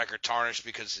his record tarnished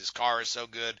because his car is so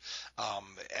good?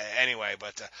 Anyway,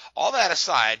 but all that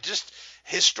aside, just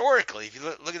historically, if you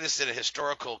look at this in a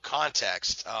historical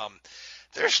context,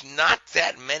 there's not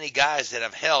that many guys that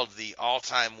have held the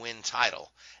all-time win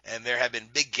title, and there have been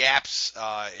big gaps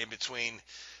in between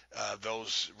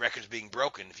those records being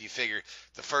broken. If you figure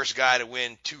the first guy to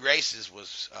win 2 races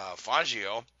was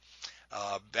Fangio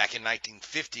back in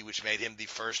 1950, which made him the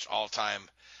first all-time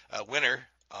winner.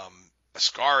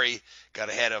 Ascari got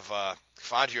ahead of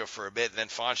Fangio for a bit, then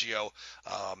Fangio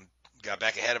got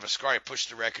back ahead of Ascari, pushed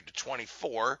the record to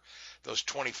 24. Those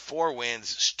 24 wins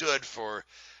stood for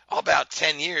about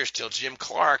 10 years till Jim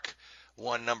Clark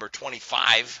won number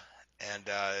 25, and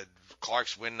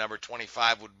Clark's win number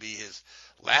 25 would be his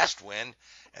last win,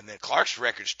 and then Clark's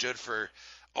record stood for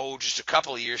just a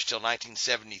couple of years till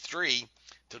 1973,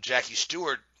 till Jackie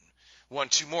Stewart won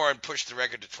 2 more and pushed the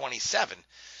record to 27.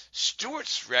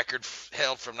 Stewart's record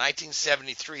held from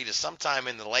 1973 to sometime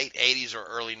in the late 80s or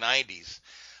early 90s,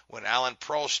 when Alan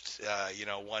Prost,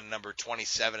 won number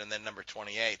 27 and then number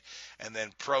 28, and then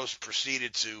Prost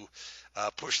proceeded to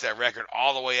push that record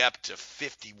all the way up to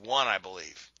 51, I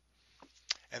believe.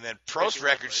 And then Prost's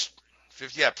record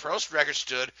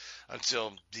stood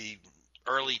until the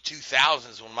early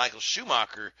 2000s when Michael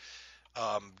Schumacher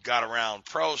got around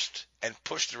Prost and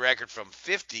pushed the record from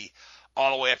 50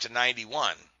 all the way up to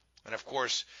 91. And of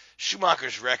course,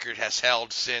 Schumacher's record has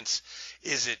held since,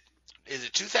 is it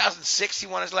 2006 he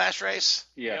won his last race?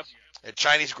 Yes. At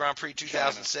Chinese Grand Prix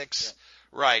 2006?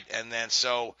 Yeah. Right. And then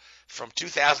so from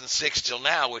 2006 till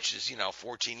now, which is,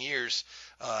 14 years,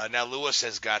 now Lewis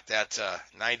has got that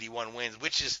 91 wins,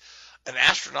 which is an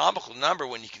astronomical number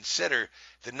when you consider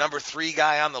the number 3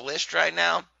 guy on the list right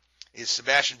now is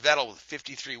Sebastian Vettel with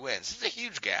 53 wins. It's a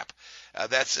huge gap. I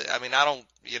don't,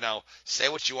 say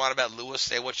what you want about Lewis,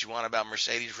 say what you want about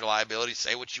Mercedes reliability,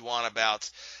 say what you want about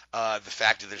the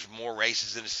fact that there's more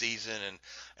races in the season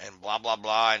and blah, blah,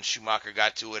 blah, and Schumacher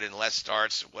got to it in less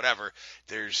starts, whatever.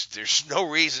 There's no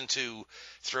reason to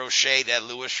throw shade at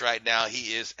Lewis right now.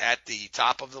 He is at the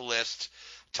top of the list,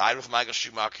 tied with Michael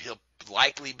Schumacher. He'll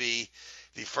likely be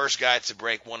the first guy to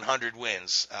break 100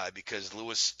 wins because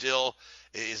Lewis still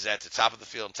is at the top of the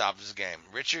field and top of his game.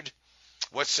 Richard,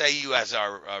 what say you as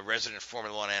our resident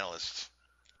Formula One analyst?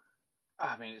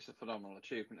 I mean, it's a phenomenal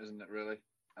achievement, isn't it, really?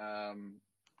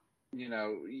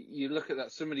 You look at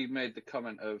that, somebody made the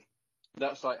comment of,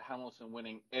 that's like Hamilton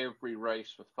winning every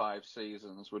race for 5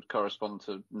 seasons would correspond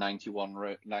to 91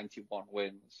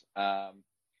 wins.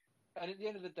 And at the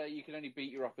end of the day, you can only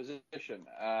beat your opposition.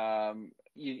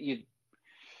 You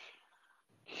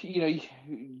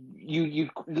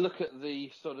look at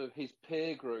the sort of his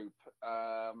peer group,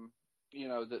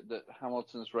 that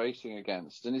Hamilton's racing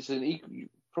against, and it's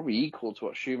probably equal to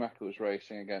what Schumacher was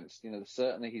racing against.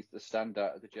 Certainly he's the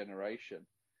standout of the generation.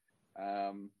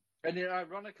 And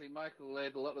ironically, Michael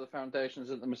laid a lot of the foundations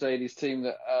at the Mercedes team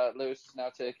that Lewis is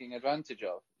now taking advantage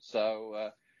of.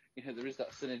 So, there is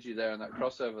that synergy there and that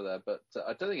crossover there. But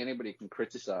I don't think anybody can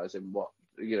criticize him.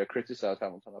 Criticize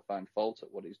Hamilton or find fault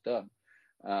at what he's done.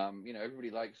 Everybody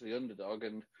likes the underdog,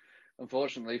 and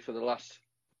unfortunately for the last,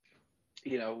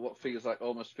 what feels like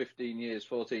almost 14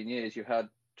 years, you had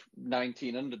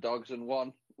 19 underdogs and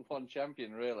one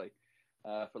champion, really,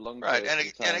 for long. Right,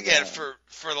 and again, for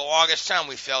the longest time,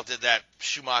 we felt that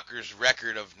Schumacher's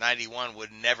record of 91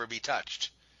 would never be touched,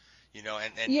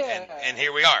 and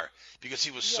here we are because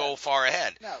he was so far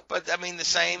ahead. No, but I mean, the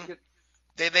same.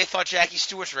 They thought Jackie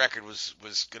Stewart's record was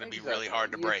going to be really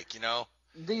hard to break,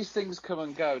 these things come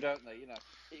and go, don't they? You know,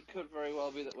 it could very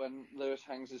well be that when Lewis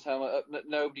hangs his helmet up,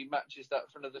 nobody matches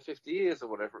that for another 50 years or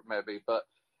whatever it may be. But,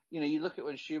 you know, you look at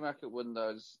when Schumacher won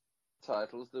those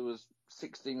titles, there was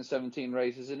 16, 17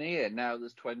 races in a year. Now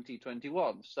there's 20,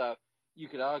 21. So you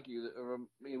could argue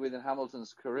that within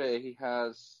Hamilton's career, he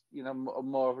has, you know,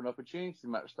 more of an opportunity to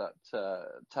match that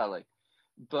tally.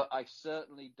 But I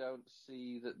certainly don't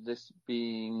see that this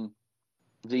being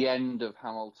the end of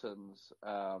Hamilton's,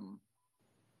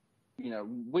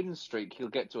 win streak. He'll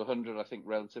get to 100, I think,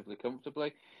 relatively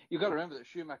comfortably. You've got to remember that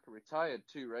Schumacher retired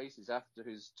 2 races after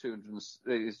his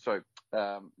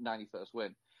 91st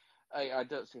win. I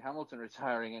don't see Hamilton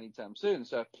retiring anytime soon.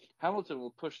 So Hamilton will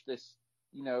push this,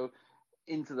 you know,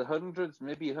 into the hundreds,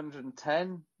 maybe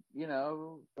 110. You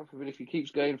know, if he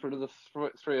keeps going for another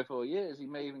 3 or 4 years, he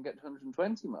may even get to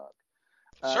 120 mark.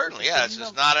 Certainly, yeah. It's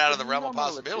not out of the realm of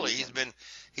possibility.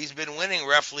 He's been winning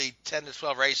roughly 10 to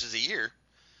 12 races a year.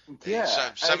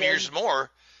 Yeah, some years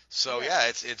more. So yeah,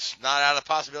 it's not out of the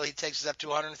possibility he takes it up to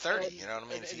 130. You know what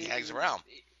I mean? If he hangs around.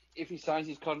 If he signs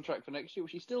his contract for next year,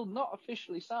 which he's still not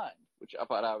officially signed,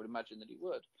 but I would imagine that he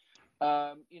would.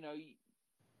 You know, you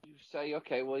say,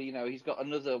 okay, well, you know, he's got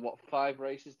another 5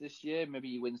 races this year. Maybe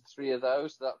he wins 3 of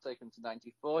those, so that'll take him to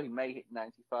 94. He may hit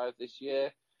 95 this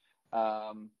year.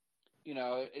 You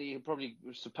know, he'll probably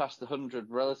surpass the 100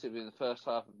 relatively in the first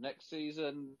half of next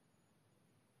season.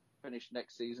 Finish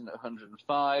next season at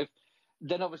 105.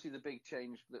 Then obviously the big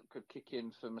change that could kick in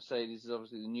for Mercedes is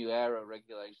obviously the new aero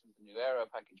regulations, the new aero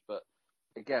package. But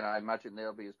again, I imagine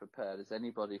they'll be as prepared as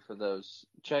anybody for those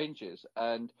changes.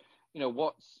 And, you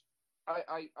know,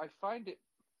 I find it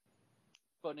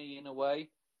funny in a way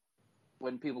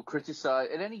when people criticize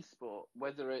in any sport,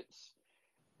 whether it's,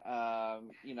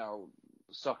 you know,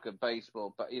 soccer,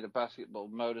 baseball, basketball,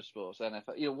 motorsports,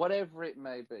 NFL, you know, whatever it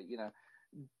may be, you know,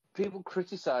 people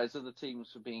criticize other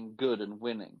teams for being good and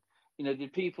winning. You know,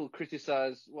 did people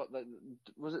criticize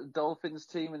was it the Dolphins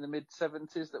team in the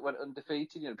mid-70s that went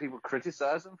undefeated? You know, people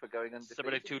criticize them for going undefeated.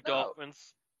 72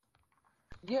 Dolphins.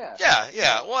 Yeah.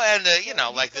 Yeah. Well, and you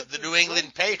know, like the New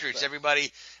England Patriots,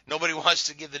 nobody wants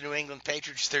to give the New England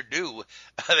Patriots their due.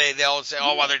 They all say,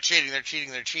 "Oh, well, they're cheating.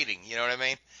 You know what I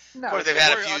mean? No, or they've they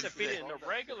had were a few undefeated in the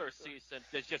regular season.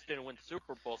 They just didn't win the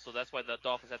Super Bowl, so that's why the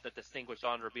Dolphins have the distinguished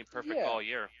honor of being perfect all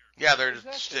year. Yeah, they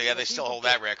Exactly. still hold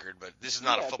that record, but this is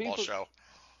not a football show.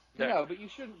 No, but you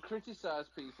shouldn't criticize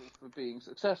people for being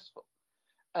successful.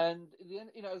 And in the end,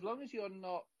 you know, as long as you're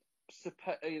not,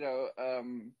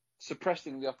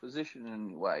 suppressing the opposition in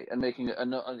any way and making it, you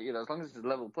know, as long as it's a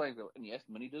level playing field. And yes,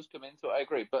 money does come into it. I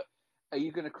agree, but are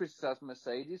you going to criticize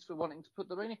Mercedes for wanting to put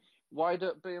the money in? Why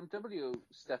don't BMW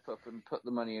step up and put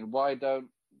the money in? Why don't,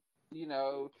 you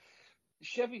know,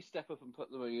 Chevy step up and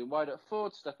put the money in? Why don't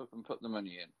Ford step up and put the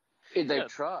money in? They've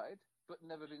tried, but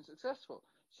never been successful.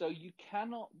 So you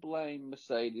cannot blame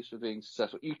Mercedes for being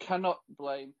successful. You cannot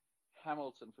blame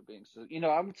Hamilton for being successful. You know,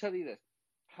 I'm going to tell you this.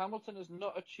 Hamilton has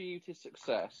not achieved his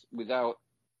success without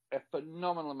a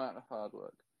phenomenal amount of hard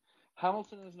work.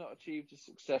 Hamilton has not achieved his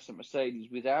success at Mercedes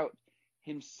without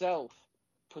himself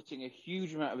putting a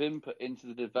huge amount of input into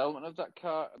the development of that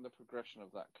car and the progression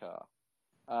of that car.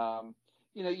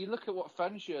 You know, you look at what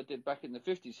Fangio did back in the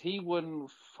 50s. He won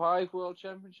 5 world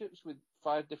championships with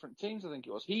 5 different teams, I think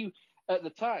it was. At the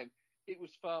time, it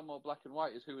was far more black and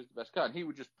white as who was the best car. And he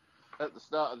would just, at the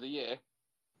start of the year,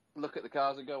 look at the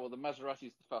cars and go, well, the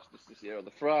Maserati's the fastest this year, or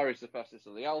the Ferrari's the fastest,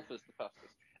 or the Alfa's the fastest,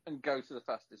 and go to the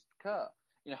fastest car.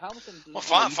 You know, Hamilton.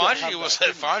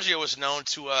 Fangio was known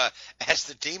to ask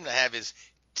the team to have his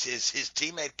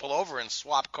teammate pull over and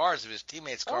swap cars if his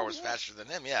teammate's car was faster than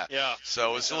him. Yeah.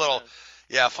 So it was a little.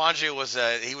 Yeah, Fangio was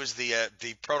he was the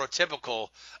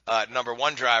prototypical number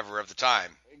 1 driver of the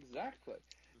time. Exactly.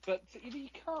 But you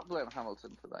can't blame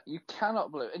Hamilton for that. You cannot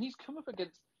blame, and he's come up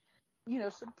against, you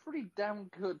know, some pretty damn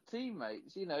good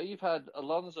teammates. You know, you've had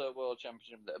Alonso world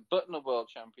champion in there, Button a world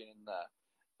champion in there,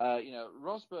 you know,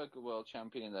 Rosberg a world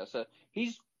champion in there. So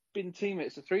he's been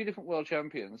teammates to 3 different world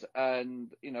champions,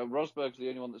 and you know, Rosberg's the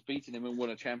only one that's beaten him and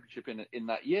won a championship in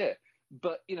that year.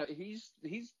 But you know, he's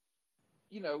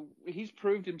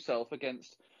proved himself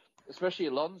against, especially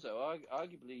Alonso,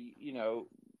 arguably, you know,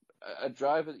 a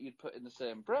driver that you'd put in the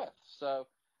same breath. So.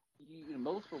 You know,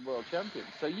 multiple world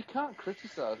champions, so you can't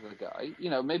criticize the guy.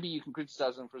 You know, maybe you can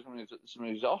criticize him for some of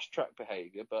his off-track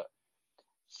behavior, but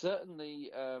certainly,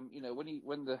 you know,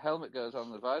 when the helmet goes on,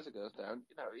 the visor goes down,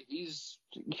 you know,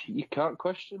 you can't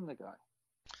question the guy.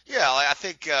 Yeah, I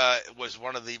think it was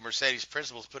one of the Mercedes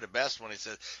principals put it best when he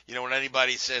said, when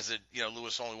anybody says that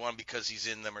Lewis only won because he's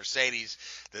in the Mercedes,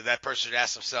 that person should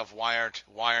ask themselves, why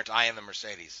aren't I in the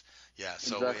Mercedes? Yeah,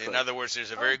 so Exactly. in other words,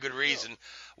 there's a very good reason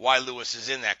why Lewis is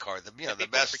in that car. The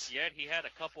best. Yet he had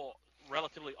a couple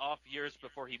relatively off years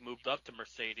before he moved up to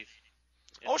Mercedes.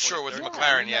 Oh, sure, with 2013.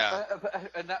 McLaren, yeah.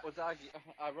 And that was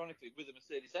ironically with a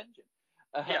Mercedes engine.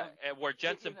 Yeah, and where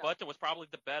Jenson Button was probably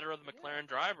the better of the McLaren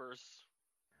drivers.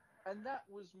 And that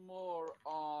was more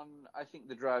on, I think,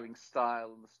 the driving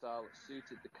style and the style that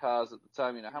suited the cars at the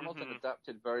time. Hamilton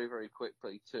adapted very, very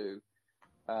quickly to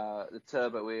the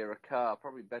turbo era car,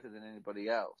 probably better than anybody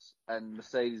else. And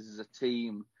Mercedes as a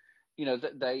team,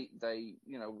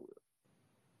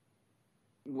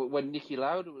 when Niki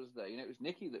Lauda was there, it was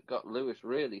Niki that got Lewis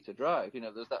really to drive.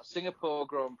 There's that Singapore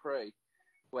Grand Prix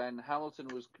when Hamilton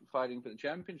was fighting for the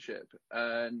championship,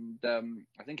 and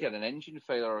I think he had an engine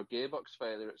failure or a gearbox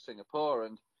failure at Singapore,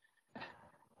 and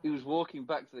he was walking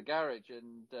back to the garage,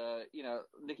 and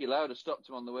Niki Lauda stopped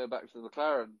him on the way back to the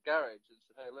McLaren garage and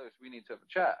said, "Hey, Lewis, we need to have a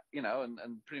chat,"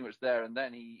 and pretty much there and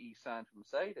then he signed for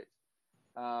Mercedes.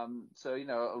 So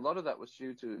a lot of that was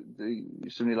due to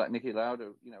somebody like Niki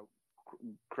Lauda,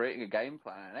 creating a game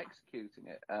plan and executing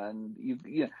it, and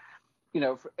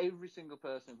for every single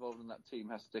person involved in that team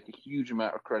has to take a huge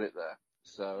amount of credit there.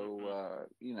 So,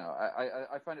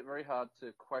 I find it very hard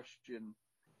to question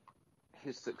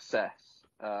his success.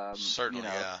 Certainly,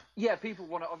 yeah. Yeah, people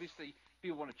want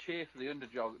to cheer for the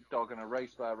underdog on a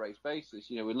race-by-race basis.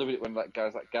 We love it when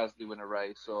guys like Gasly win a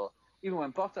race, or even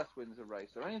when Bottas wins a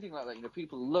race, or anything like that.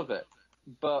 People love it.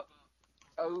 But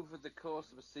over the course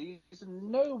of a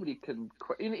season, nobody can.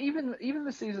 Even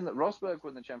the season that Rosberg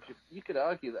won the championship, you could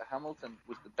argue that Hamilton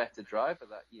was the better driver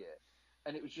that year,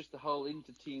 and it was just the whole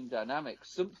inter-team dynamic.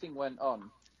 Something went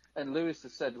on, and Lewis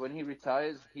has said when he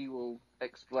retires, he will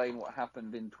explain what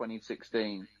happened in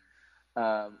 2016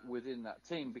 within that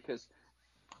team, because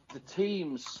the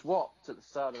team swapped at the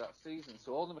start of that season.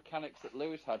 So all the mechanics that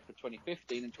Lewis had for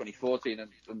 2015 and 2014 and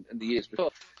the years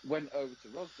before went over to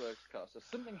Rosberg's car. So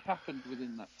something happened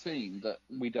within that team that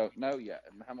we don't know yet.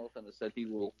 And Hamilton has said he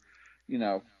will,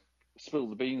 spill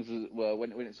the beans, as it were,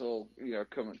 when it's all,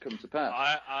 come to pass.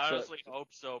 I honestly hope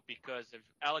so, because if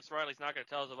Alex Riley's not going to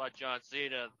tell us about John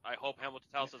Cena, I hope Hamilton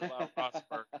tells us about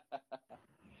Rosberg.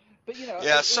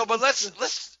 But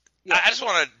let's. Yeah. I just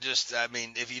want to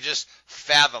if you just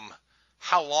fathom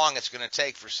how long it's going to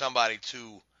take for somebody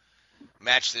to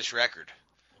match this record.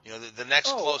 The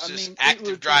next closest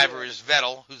active driver is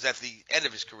Vettel, who's at the end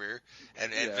of his career,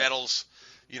 and Vettel's,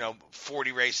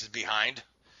 40 races behind,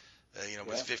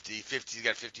 with 50, he's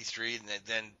got 53, and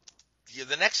then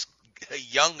the next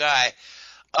young guy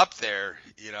up there,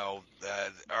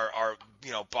 are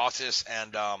Bottas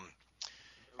and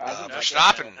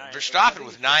Verstappen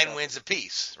with 9 wins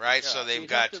apiece, right? Yeah. So they've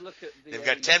got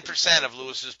 10% of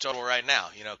Lewis's total right now,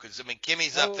 because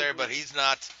Kimi's up there, but he's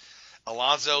not.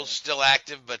 Alonso's still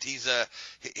active, but he's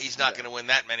not going to win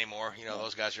that many more.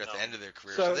 Those guys are at the end of their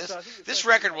career. So this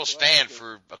record will stand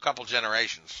for a couple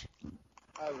generations.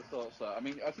 I would have thought so. I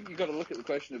think you've got to look at the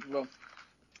question of,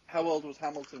 how old was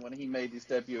Hamilton when he made his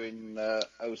debut in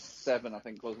 2007, I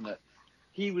think, wasn't it?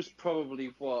 He was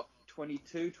probably,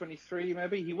 22, 23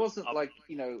 maybe? He wasn't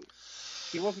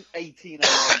he wasn't 18 or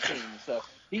 19, so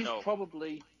he's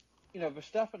probably,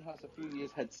 Verstappen has a few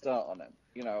years head start on him,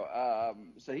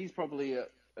 so he's probably at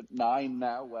 9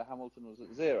 now where Hamilton was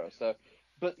at 0. So,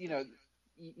 but,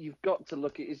 you've got to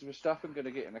look at, is Verstappen going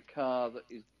to get in a car that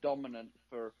is dominant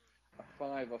for a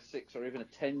 5 or 6 or even a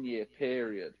 10-year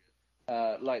period,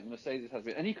 like the Mercedes has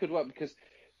been? And he could work because,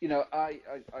 I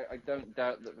don't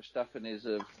doubt that Verstappen is,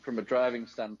 from a driving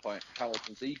standpoint,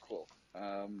 Hamilton's equal.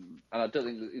 And I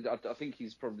think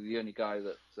he's probably the only guy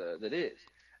that is.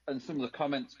 And some of the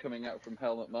comments coming out from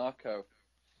Helmut Marko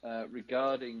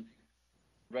regarding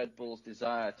Red Bull's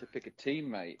desire to pick a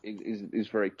teammate is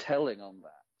very telling on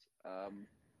that.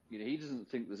 He doesn't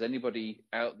think there's anybody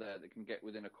out there that can get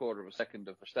within a quarter of a second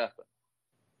of Verstappen.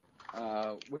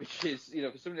 Which is,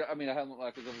 for somebody, Helmut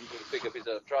Marko is obviously going to pick up his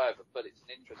own driver, but it's an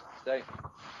interesting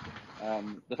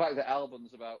statement. The fact that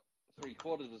Albon's about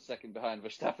 3/4 of a second behind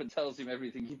Verstappen tells him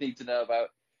everything you need to know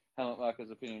about Helmut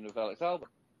Marko's opinion of Alex Albon.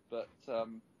 But,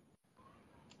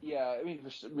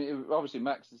 obviously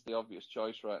Max is the obvious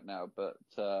choice right now, but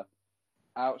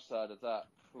outside of that,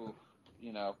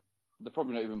 they're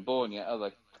probably not even born yet, are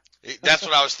they? That's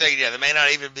what I was thinking. Yeah, they may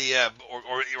not even be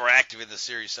or active in the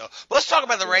series. So let's talk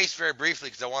about the race very briefly,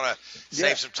 because I want to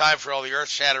save some time for all the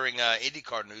earth-shattering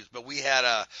IndyCar news. But we had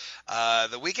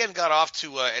the weekend got off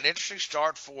to an interesting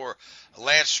start for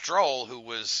Lance Stroll, who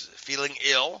was feeling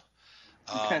ill.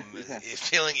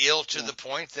 feeling ill to the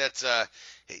point that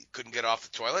he couldn't get off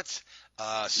the toilet.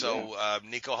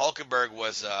 Nico Hulkenberg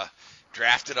was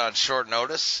drafted on short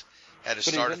notice. Had to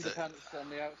start at the pants on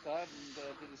the outside and did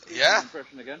a Silverstone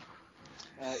impression again.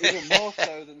 Even more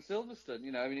so than Silverstone.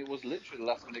 You know, I mean, it was literally the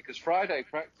last minute because Friday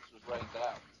practice was rained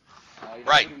out.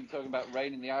 Right. We've been talking about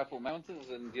rain in the Eifel Mountains,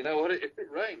 and you know what? It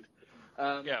rained.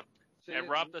 It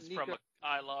robbed us from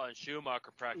Isla and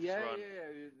Schumacher practice run.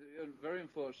 Yeah. Very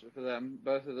unfortunate for them.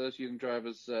 Both of those young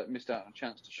drivers missed out on a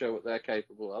chance to show what they're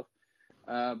capable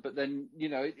of. But then, you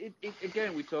know,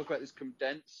 again, we talk about this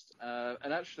condensed,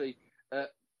 and actually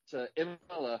at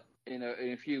Imola in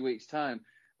a few weeks' time,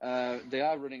 they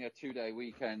are running a 2-day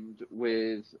weekend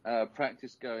with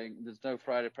practice going. There's no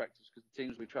Friday practice because the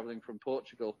teams will be travelling from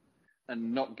Portugal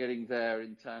and not getting there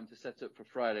in time to set up for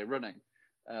Friday running.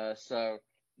 So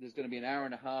there's going to be an hour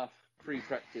and a half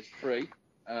pre-practice free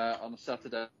on a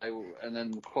Saturday, and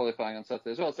then qualifying on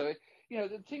Saturday as well. So, you know,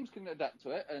 the teams can adapt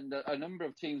to it, and a number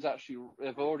of teams actually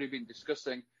have already been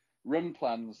discussing run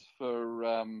plans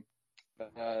for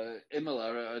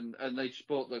Imola, and they just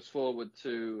brought those forward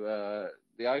to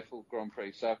the Eifel Grand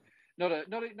Prix. So not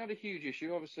a huge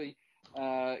issue. Obviously,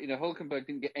 you know, Hulkenberg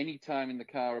didn't get any time in the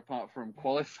car apart from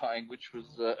qualifying, which was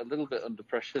a little bit under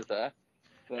pressure there.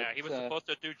 But, yeah, he was supposed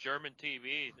to do German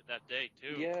TV that day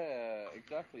too. Yeah,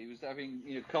 exactly. He was having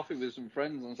coffee with some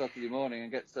friends on Saturday morning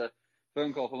and gets a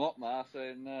phone call from Otmar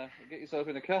saying, "Get yourself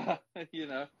in a car," you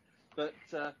know. But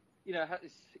you know,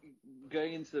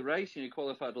 going into the race, he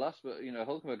qualified last, but you know,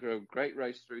 Hulkenberg drove a great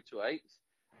race through to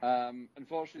 8th.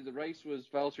 Unfortunately, the race was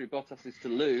Valtteri Bottas's to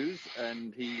lose,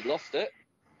 and he lost it.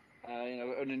 You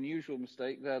know, an unusual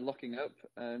mistake there, locking up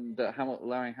and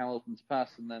allowing Hamilton to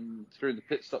pass, and then through the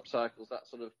pit stop cycles, that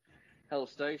sort of held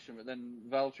station. But then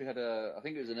Valtteri had I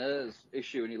think it was an ERS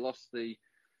issue, and he lost the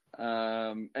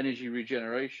energy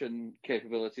regeneration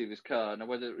capability of his car. Now,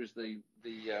 whether it was the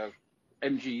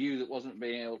MGU that wasn't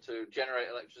being able to generate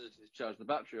electricity to charge the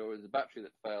battery, or it was the battery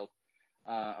that failed,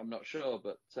 I'm not sure.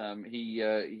 But he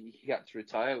had to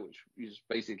retire, which just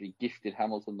basically gifted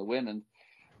Hamilton the win. And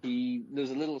there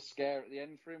was a little scare at the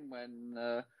end for him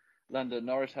when Lando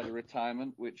Norris had a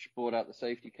retirement, which brought out the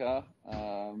safety car.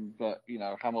 But you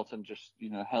know, Hamilton just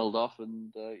held off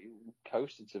and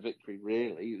coasted to victory.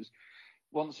 Really, it was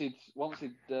once he'd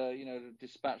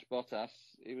dispatched Bottas,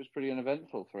 it was pretty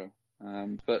uneventful for him.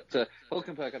 But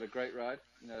Hulkenberg had a great ride.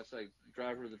 You know, say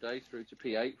driver of the day through to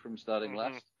P8 from starting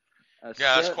last.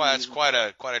 That's quite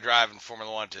a drive in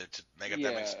Formula One to make up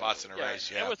that many spots in a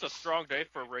race. Yeah, it was a strong day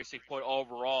for Racing Point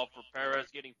overall. For Perez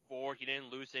getting 4, he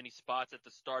didn't lose any spots at the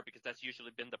start because that's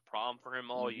usually been the problem for him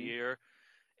all year.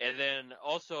 And then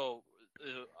also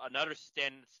another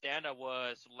standout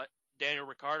was Daniel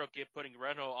Ricciardo putting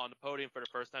Renault on the podium for the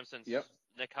first time since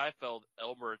Nick Heidfeld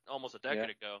almost a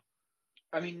decade ago.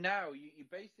 I mean, now you're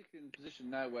basically in a position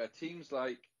now where teams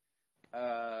like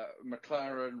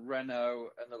McLaren,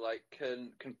 Renault, and the like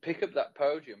can pick up that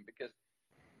podium because,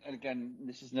 and again,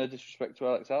 this is no disrespect to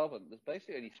Alex Albon, there's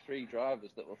basically only 3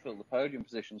 drivers that will fill the podium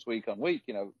positions week on week.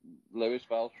 You know, Lewis,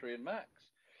 Valtteri, and Max.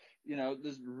 You know,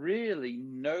 there's really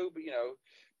nobody. You know,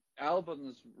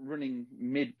 Albon's running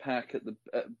mid-pack at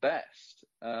best.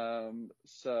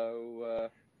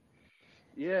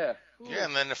 Yeah. Yeah,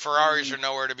 and then the Ferraris are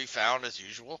nowhere to be found as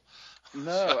usual.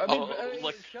 No, I mean,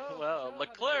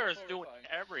 Leclerc is doing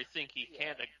everything he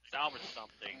can to salvage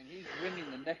something. I mean, he's wringing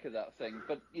the neck of that thing,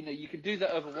 but you know, you could do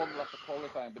that over one lap of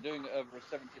qualifying, but doing it over a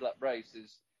 70-lap race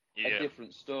is a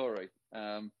different story.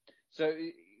 So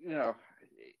you know,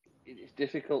 it's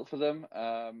difficult for them.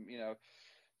 You know,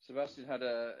 Sebastian had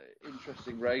a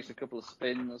interesting race, a couple of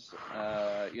spins.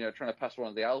 You know, trying to pass one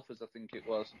of the Alphas, I think it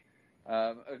was.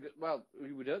 Well,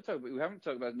 we haven't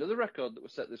talked about another record that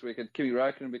was set this weekend. Kimi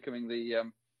Räikkönen becoming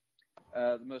the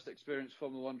most experienced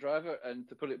Formula One driver, and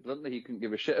to put it bluntly, he couldn't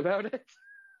give a shit about it.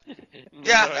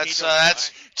 Yeah,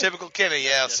 that's typical Kimi.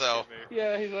 Yeah, so.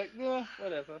 Yeah, he's like, yeah,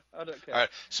 whatever, I don't care. All right,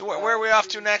 so where are we off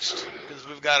to next? Because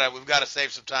we've got to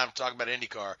save some time to talk about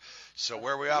IndyCar. So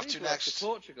where are we off to next?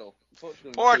 Portugal.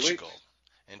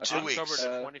 In 2 weeks. October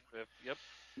the 25th.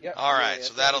 Yep. All right,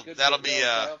 so that'll be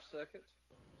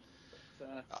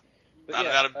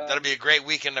that'll be a great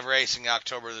weekend of racing,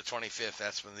 October the 25th.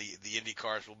 That's when the Indy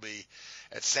cars will be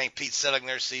at St. Pete settling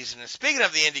their season. And speaking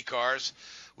of the Indy cars,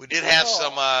 we did have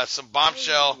some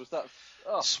bombshell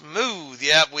smooth.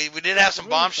 Yeah, we did have some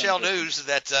bombshell news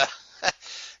that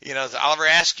you know, Oliver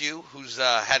Askew, who's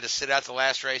had to sit out the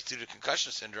last race due to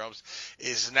concussion syndromes,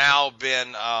 is now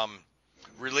been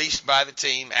released by the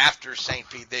team after St.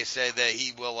 Pete. They say that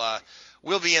he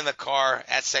will be in the car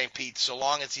at St. Pete so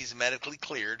long as he's medically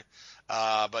cleared.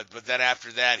 But then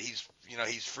after that, he's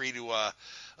he's free to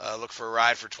look for a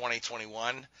ride for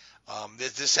 2021.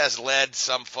 This has led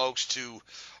some folks to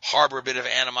harbor a bit of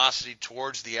animosity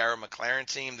towards the Arrow McLaren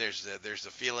team. There's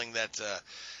the feeling that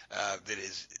that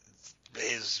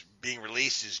his being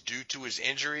released is due to his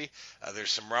injury.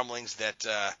 There's some rumblings that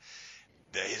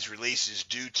his release is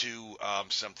due to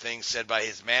some things said by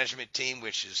his management team,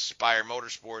 which is Spire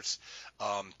Motorsports,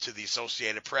 to the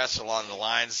Associated Press along the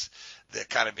lines that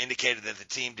kind of indicated that the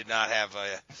team did not have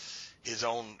his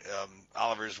own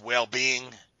Oliver's well-being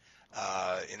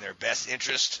in their best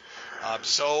interest.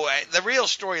 So the real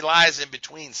story lies in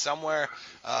between somewhere.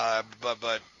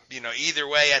 But either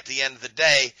way, at the end of the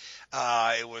day,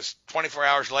 it was 24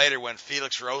 hours later when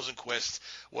Felix Rosenqvist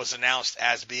was announced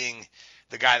as being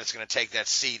the guy that's going to take that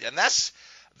seat. And that's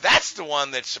the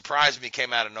one that surprised me,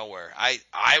 came out of nowhere.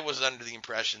 I was under the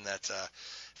impression that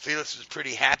Felix was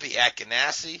pretty happy at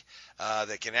Ganassi,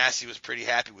 that Ganassi was pretty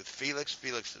happy with Felix.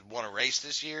 Felix had won a race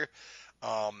this year.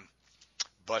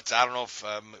 But I don't know if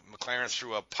McLaren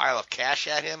threw a pile of cash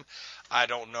at him. I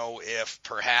don't know if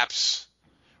perhaps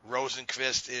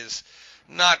Rosenqvist is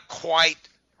not quite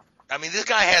 – I mean, this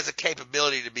guy has a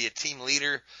capability to be a team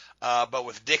leader, but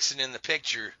with Dixon in the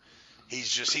picture –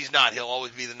 he's not. He'll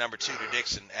always be the number 2 to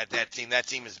Dixon at that team. That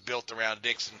team is built around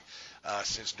Dixon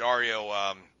since Dario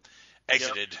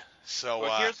exited. Yep. So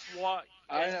well, here's what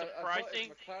is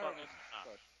surprising.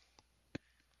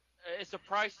 It's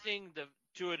surprising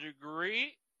to a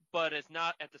degree, but it's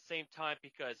not at the same time,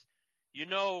 because you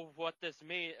know what this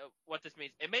means.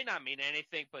 It may not mean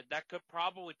anything, but that could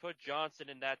probably put Johnson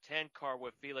in that 10 car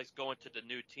with Felix going to the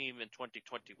new team in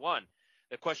 2021.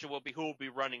 The question will be who will be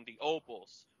running the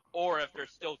ovals, or if they're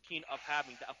still keen of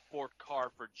having a 4th car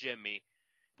for Jimmy,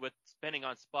 with spending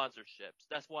on sponsorships.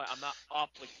 That's why I'm not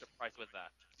awfully surprised with that.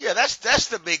 Yeah, that's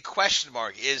the big question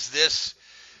mark. Is this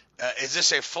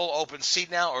a full open seat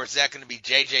now, or is that going to be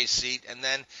JJ's seat? And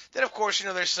then of course,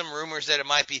 there's some rumors that it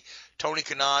might be Tony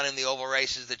Kanaan in the oval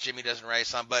races that Jimmy doesn't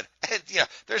race on. But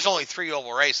there's only 3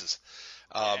 oval races.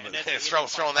 Throwing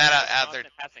that out there.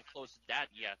 Hasn't closed that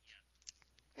yet.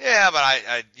 Yeah,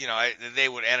 but they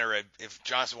would enter if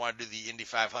Johnson wanted to do the Indy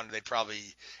 500, they'd probably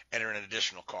enter an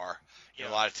additional car. A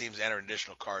lot of teams enter an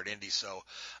additional car at Indy, so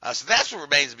that's what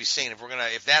remains to be seen.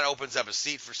 If that opens up a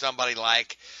seat for somebody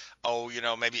like,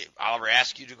 maybe Oliver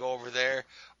Askew to go over there,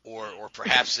 or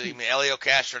perhaps Elio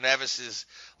Castroneves is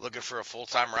looking for a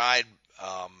full-time ride,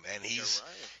 and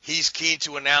he's keen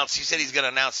to announce. He said he's going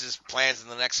to announce his plans in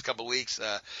the next couple of weeks.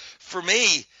 For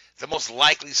me, the most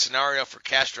likely scenario for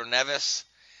Castroneves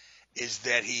is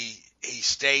that he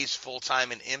stays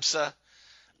full-time in IMSA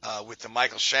with the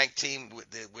Michael Shank team,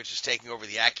 which is taking over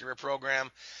the Acura program,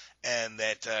 and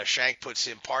that Shank puts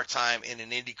him part-time in an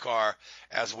IndyCar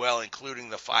as well, including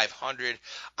the 500.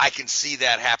 I can see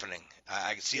that happening.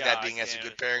 I can see that being as a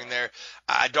good pairing there.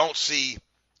 I don't see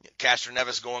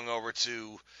Castroneves going over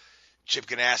to Chip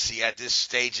Ganassi at this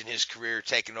stage in his career,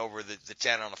 taking over the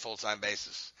 10 on a full-time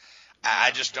basis.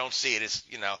 I just don't see it. It's,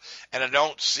 and I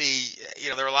don't see,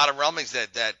 there are a lot of rumblings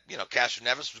that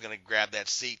Castroneves was going to grab that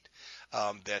seat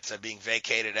that's being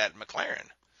vacated at McLaren.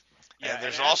 Yeah, and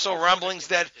there's also rumblings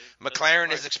that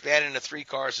McLaren is expanding to 3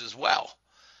 cars as well.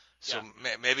 So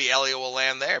maybe Elio will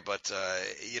land there. But,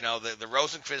 the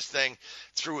Rosenqvist thing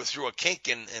threw a kink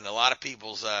in a lot of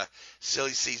people's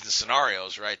silly season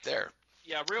scenarios right there.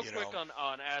 Yeah, real quick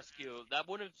on Askew, that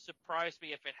wouldn't surprise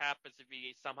me if it happens if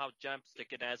he somehow jumps to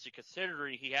Ganassi,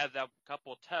 considering he had that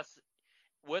couple of tests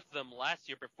with them last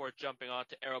year before jumping on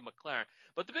to Arrow McLaren.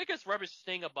 But the biggest rubbish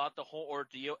thing about the whole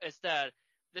ordeal is that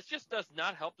this just does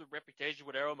not help the reputation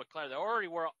with Arrow McLaren. They already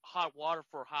were hot water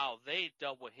for how they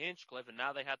dealt with Hinchcliffe, and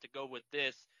now they have to go with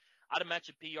this. I'd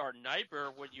imagine PR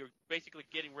Nightmare, when you're basically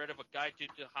getting rid of a guy due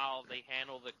to how they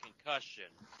handle the concussion.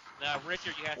 Now,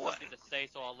 Richard, you had something to say,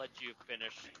 so I'll let you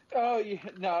finish. Oh, yeah,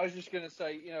 no, I was just going to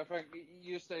say, Frank,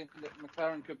 you're saying that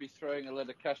McLaren could be throwing a lot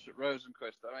of cash at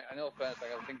Rosenqvist. I mean, I know I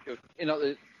can think of,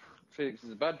 that Felix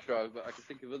is a bad driver, but I can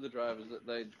think of other drivers that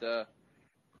they'd,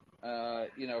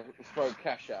 throw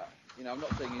cash at. I'm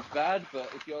not saying he's bad,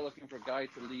 but if you're looking for a guy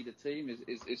to lead a team,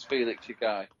 is Felix your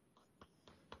guy?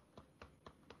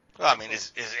 Well, I mean,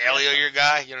 is Elio your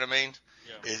guy? You know what I mean?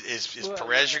 Yeah. Is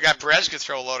Perez your guy? Perez could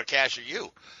throw a load of cash at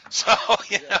you. So,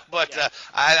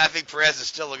 I think Perez is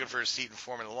still looking for a seat in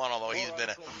Formula One, although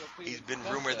he's been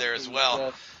rumored there as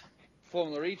well.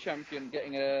 Formula E champion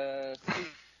getting a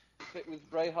seat with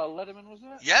Rahal Letterman, was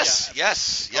it? Yes,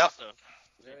 yep.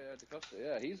 Yeah, DaCosta.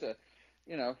 Yeah, he's a,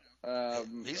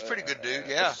 he's a pretty good dude.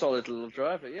 A solid little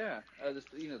driver. Yeah,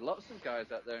 there's lots of guys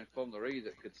out there in Formula E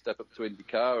that could step up to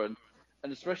IndyCar,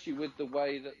 and especially with the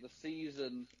way that the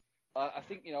season I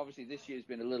think, obviously this year's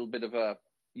been a little bit of a,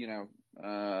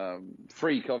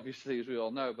 freak, obviously, as we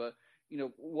all know. But,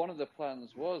 one of the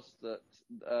plans was that,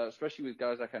 especially with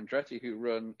guys like Andretti who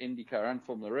run IndyCar and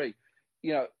Formula E,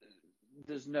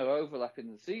 there's no overlap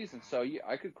in the season. So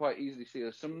I could quite easily see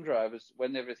some drivers,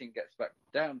 when everything gets back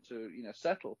down to,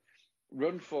 settle,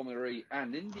 run Formula E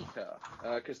and IndyCar.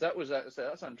 Because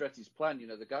that's Andretti's plan.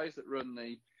 The guys that run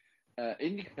the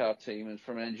IndyCar team, and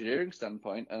from an engineering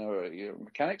standpoint or a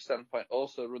mechanic standpoint,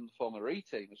 also run the Formula E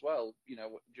team as well,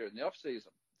 during the off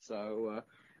season. So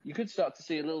you could start to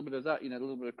see a little bit of that, a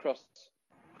little bit of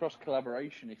cross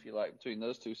collaboration, if you like, between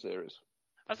those two series.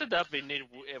 I think that'd be neat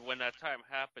when that time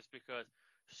happens, because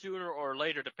sooner or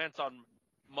later, depends on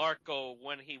Marco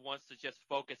when he wants to just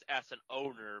focus as an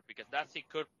owner, because he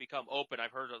could become open.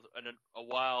 I've heard in a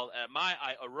while,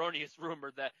 erroneous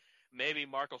rumor that maybe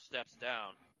Marco steps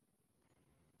down.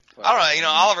 I don't know.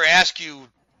 Oliver Askew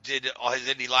did all his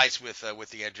Indy Lights with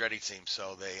the Andretti team,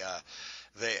 so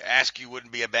they Askew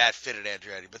wouldn't be a bad fit at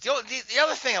Andretti. But the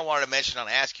other thing I wanted to mention on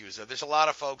Askew is that there's a lot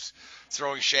of folks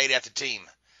throwing shade at the team,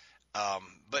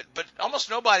 but almost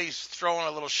nobody's throwing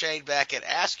a little shade back at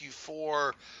Askew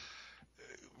for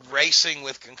racing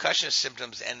with concussion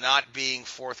symptoms and not being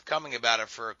forthcoming about it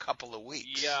for a couple of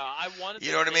weeks. Yeah, I wanted.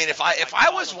 You know what I mean? If I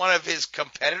was one of his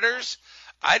competitors,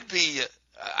 I'd be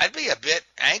a bit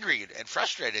angry and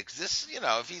frustrated, because this,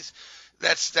 if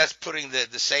that's putting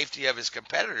the safety of his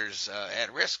competitors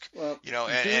at risk. Well, do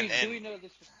we know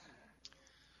this?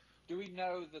 Do we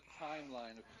know the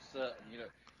timeline of certain?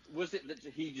 Was it that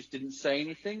he just didn't say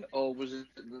anything, or was it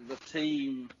that the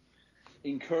team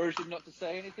encouraged him not to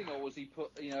say anything, or was he put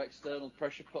external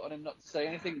pressure put on him not to say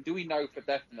anything? Do we know for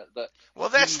definite that? Well,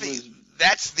 that's the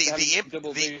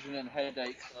double vision and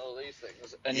headaches and all these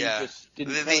things, and yeah, he just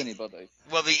didn't tell anybody.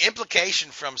 Well, the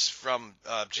implication from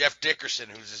Jeff Dickerson,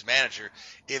 who's his manager,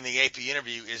 in the AP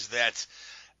interview is that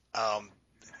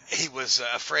he was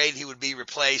afraid he would be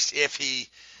replaced if he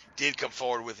did come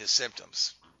forward with his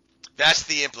symptoms. That's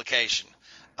the implication.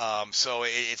 So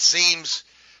it seems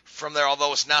from there,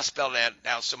 although it's not spelled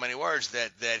out so many words,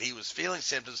 that he was feeling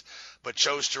symptoms, but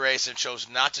chose to race and chose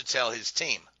not to tell his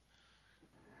team.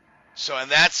 So,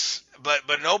 and that's, but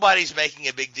nobody's making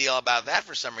a big deal about that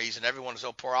for some reason. Everyone's,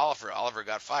 oh, poor Oliver. Oliver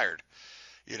got fired.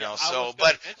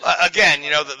 But again,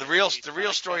 the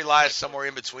real story lies somewhere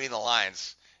in between the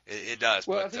lines. It does.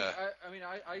 Well, but,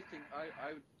 I think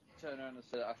I would turn around and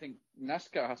say I think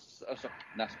NASCAR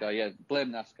has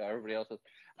blame NASCAR. Everybody else has.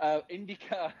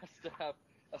 IndyCar has to have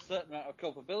a certain amount of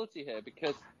culpability here,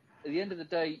 because at the end of the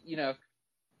day,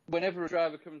 whenever a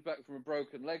driver comes back from a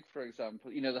broken leg, for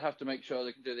example, they have to make sure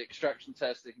they can do the extraction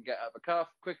test, they can get out of the car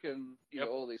quick, and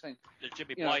all these things. The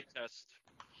Jimmy Blight test.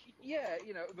 Yeah,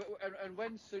 but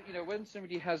when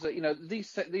somebody has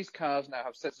these cars now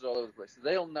have sensors all over the place, so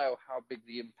they'll know how big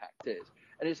the impact is.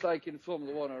 And it's like in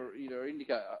Formula One or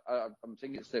IndyCar. I'm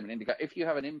thinking it's the same in IndyCar. If you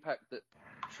have an impact that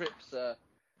trips a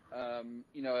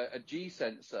G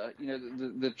sensor,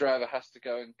 the driver has to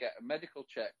go and get a medical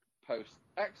check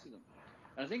post-accident.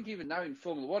 And I think even now in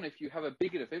Formula One, if you have a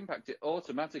big enough impact, it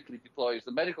automatically deploys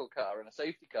the medical car and a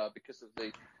safety car because of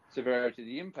the severity of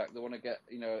the impact. They want to get,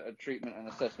 a treatment and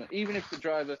assessment. Even if the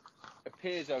driver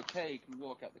appears okay, can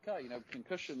walk out the car,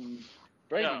 concussion,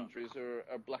 brain injuries are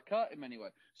a black art in many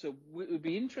ways. So it would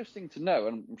be interesting to know,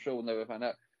 and I'm sure we'll never find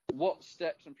out, what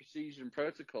steps and procedure and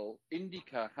protocol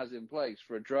IndyCar has in place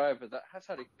for a driver that has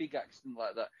had a big accident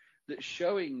like that, that's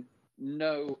showing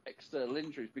no external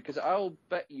injuries. Because I'll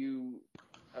bet you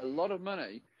a lot of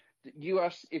money that you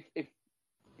ask, if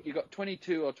you've got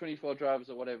 22 or 24 drivers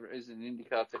or whatever it is in the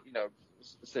IndyCar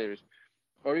series,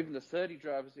 or even the 30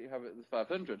 drivers that you have at the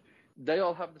 500, they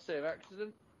all have the same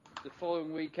accident. The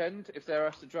following weekend, if they're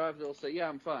asked to drive, they'll say, yeah,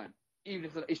 I'm fine. Even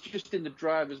if it's just in the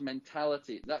driver's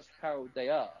mentality. That's how they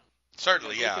are.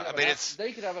 Certainly, yeah.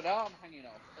 They could have an arm hanging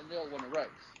off, and they'll want to race.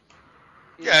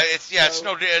 It's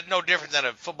no different than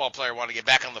a football player wanting to get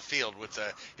back on the field with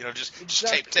just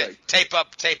tape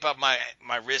up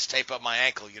my wrist, tape up my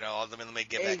ankle. Let me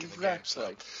get back in the game.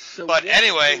 So but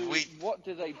anyway, what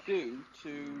do they do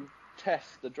to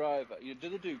test the driver? Do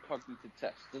they do cognitive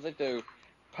tests? Do they do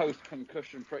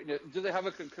post-concussion? Do they have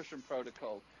a concussion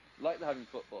protocol like they have in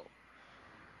football?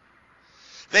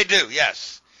 They do,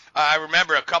 yes. I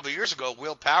remember a couple of years ago,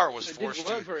 Will Power was forced to. It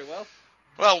didn't work very well.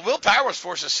 Well, Will Power was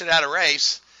forced to sit out a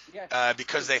race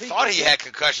because they thought he had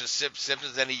concussion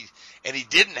symptoms, and he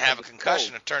didn't have a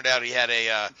concussion. It turned out he had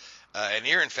an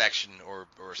ear infection or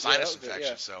sinus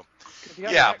infection. So,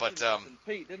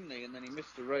 Pete, didn't he? And then he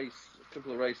missed a race a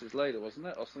couple of races later, wasn't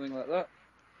it, or something like that?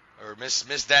 or missed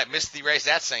the race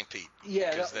at St. Pete.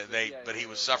 Yeah, because that was they it, yeah, but he yeah,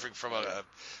 was yeah. suffering from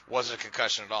wasn't a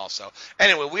concussion at all. So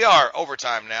anyway, we are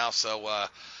overtime now. So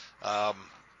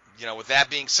with that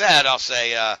being said, I'll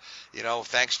say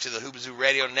thanks to the Hoobazoo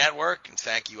Radio Network, and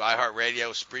thank you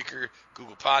iHeartRadio, Spreaker,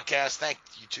 Google Podcasts. Thank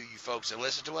you to you folks that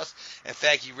listen to us, and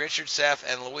thank you Richard, Seth,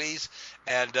 and Louise.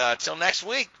 And till next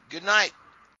week, good night.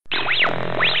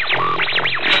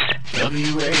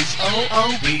 WHOOBAZOO,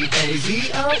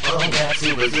 that's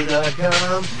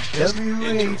Hoobazoo.com.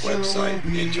 Enter website,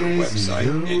 enter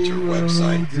website, enter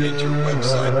website, enter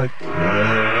website.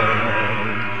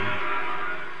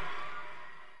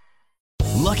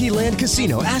 Lucky Land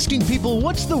Casino, asking people,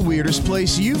 what's the weirdest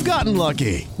place you've gotten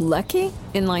lucky? Lucky?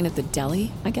 In line at the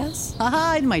deli, I guess?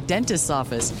 Aha, in my dentist's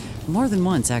office. More than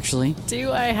once, actually.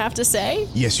 Do I have to say?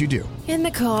 Yes, you do. In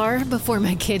the car before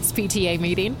my kids' PTA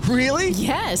meeting. Really?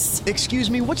 Yes. Excuse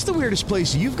me, what's the weirdest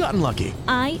place you've gotten lucky?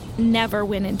 I never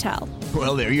win and tell.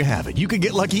 Well, there you have it. You can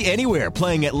get lucky anywhere,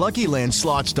 playing at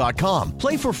LuckyLandSlots.com.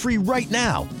 Play for free right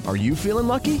now. Are you feeling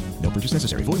lucky? No purchase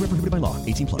necessary. Void where prohibited by law.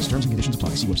 18+. Terms and conditions apply.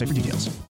 See website for details.